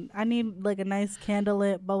one. I need like a nice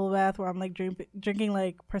candlelit bubble bath where I'm like drinking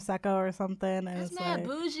like Prosecco or something. And That's it's mad like,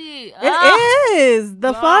 bougie. It is.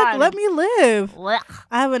 The God. fuck? Let me live. Blech.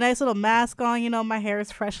 I have a nice little mask on. You know, my hair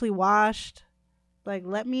is freshly washed. Like,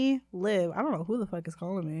 let me live. I don't know who the fuck is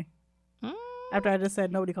calling me. After I just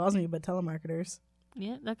said nobody calls me but telemarketers.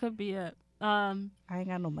 Yeah, that could be it. I ain't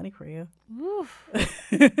got no money for you. Oof.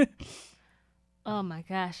 Oh my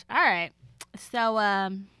gosh. All right. So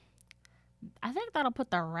I think that'll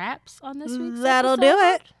put the wraps on this week's That'll episode. do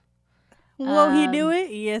it. Will he do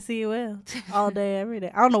it? Yes, he will. All day, every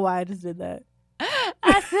day. I don't know why I just did that.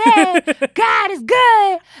 I said God is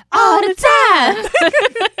good all the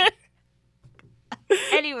time.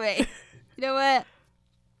 Anyway, you know what?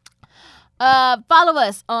 Follow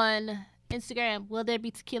us on Instagram. Will There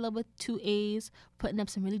Be Tequila with 2 A's? Putting up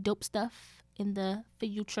some really dope stuff in the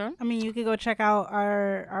future. I mean, you could go check out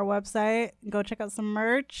our website. Go check out some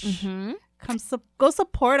merch. Mm-hmm. Go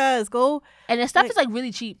support us. Go. And the stuff is like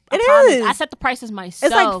really cheap. It is. I set the prices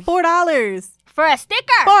myself. It's like $4 for a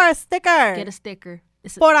sticker. For a sticker. Get a sticker.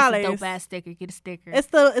 It's $4. It's a dope ass sticker. Get a sticker. It's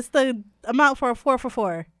the amount for a 4 for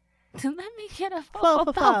 4. Let me get a 4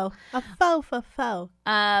 for 4. A 4 for 4.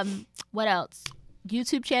 What else?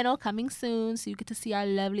 YouTube channel coming soon, so you get to see our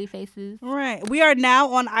lovely faces. Right. We are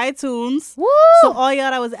now on iTunes. Woo! So all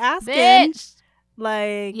y'all that was asking, Bitch.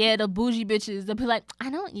 like, yeah, the bougie bitches, they'll be like, I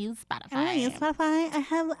don't use Spotify. I use Spotify. I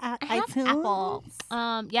have iTunes. Apple.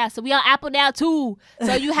 Yeah, so we on Apple now too.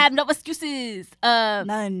 So you have no excuses.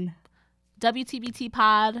 None. WTBT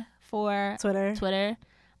Pod for Twitter.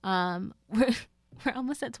 We're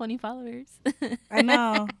almost at 20 followers. I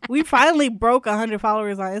know. We finally broke 100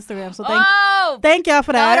 followers on Instagram. So thank y'all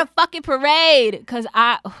for Throw that. the fucking parade. Because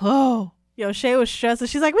Yo, Shay was stressed.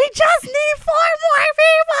 She's like, we just need 4 more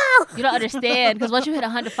people. You don't understand. Because once you hit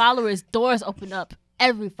 100 followers, doors open up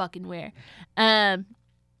every fucking where. And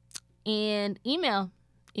email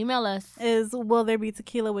us. Is will there be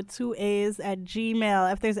tequila with 2 A's at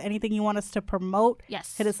Gmail. If there's anything you want us to promote,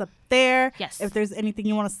 Yes. hit us up there. Yes. If there's anything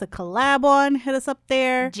you want us to collab on, hit us up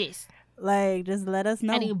there. Jeez. Like, just let us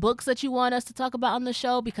know. Any books that you want us to talk about on the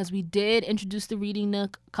show, because we did introduce the Reading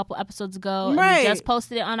Nook a couple episodes ago. Right. And we just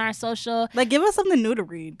posted it on our social. Like, give us something new to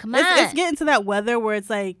read. Come It's on. getting to that weather where it's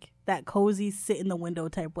like that cozy sit in the window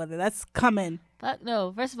type weather. That's coming. Fuck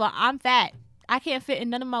no. First of all, I'm fat. I can't fit in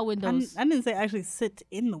none of my I windows. didn't say actually sit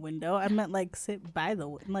in the window. I meant like sit by the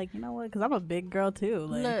window. Like, you know what? Because I'm a big girl too.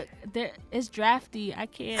 Like, Look, it's drafty. I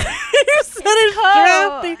can't. you said it's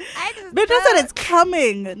drafty. Bitch, I said it's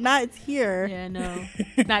coming, not it's here. Yeah, no.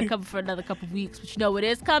 Not coming for another couple weeks. But you know what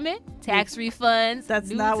is coming? Tax refunds. That's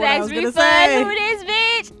New not what I tax was gonna refunds. say. Who it is,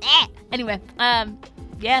 bitch? Anyway,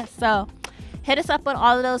 yeah, so hit us up on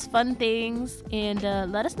all of those fun things and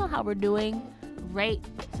let us know how we're doing. Rate,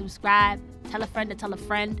 subscribe, tell a friend to tell a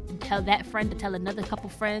friend, and tell that friend to tell another couple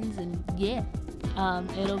friends, and yeah,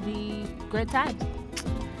 it'll be good times.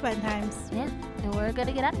 Fun times. Yeah, and we're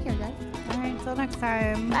gonna get out of here, guys. All right, till next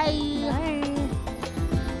time. Bye. Bye.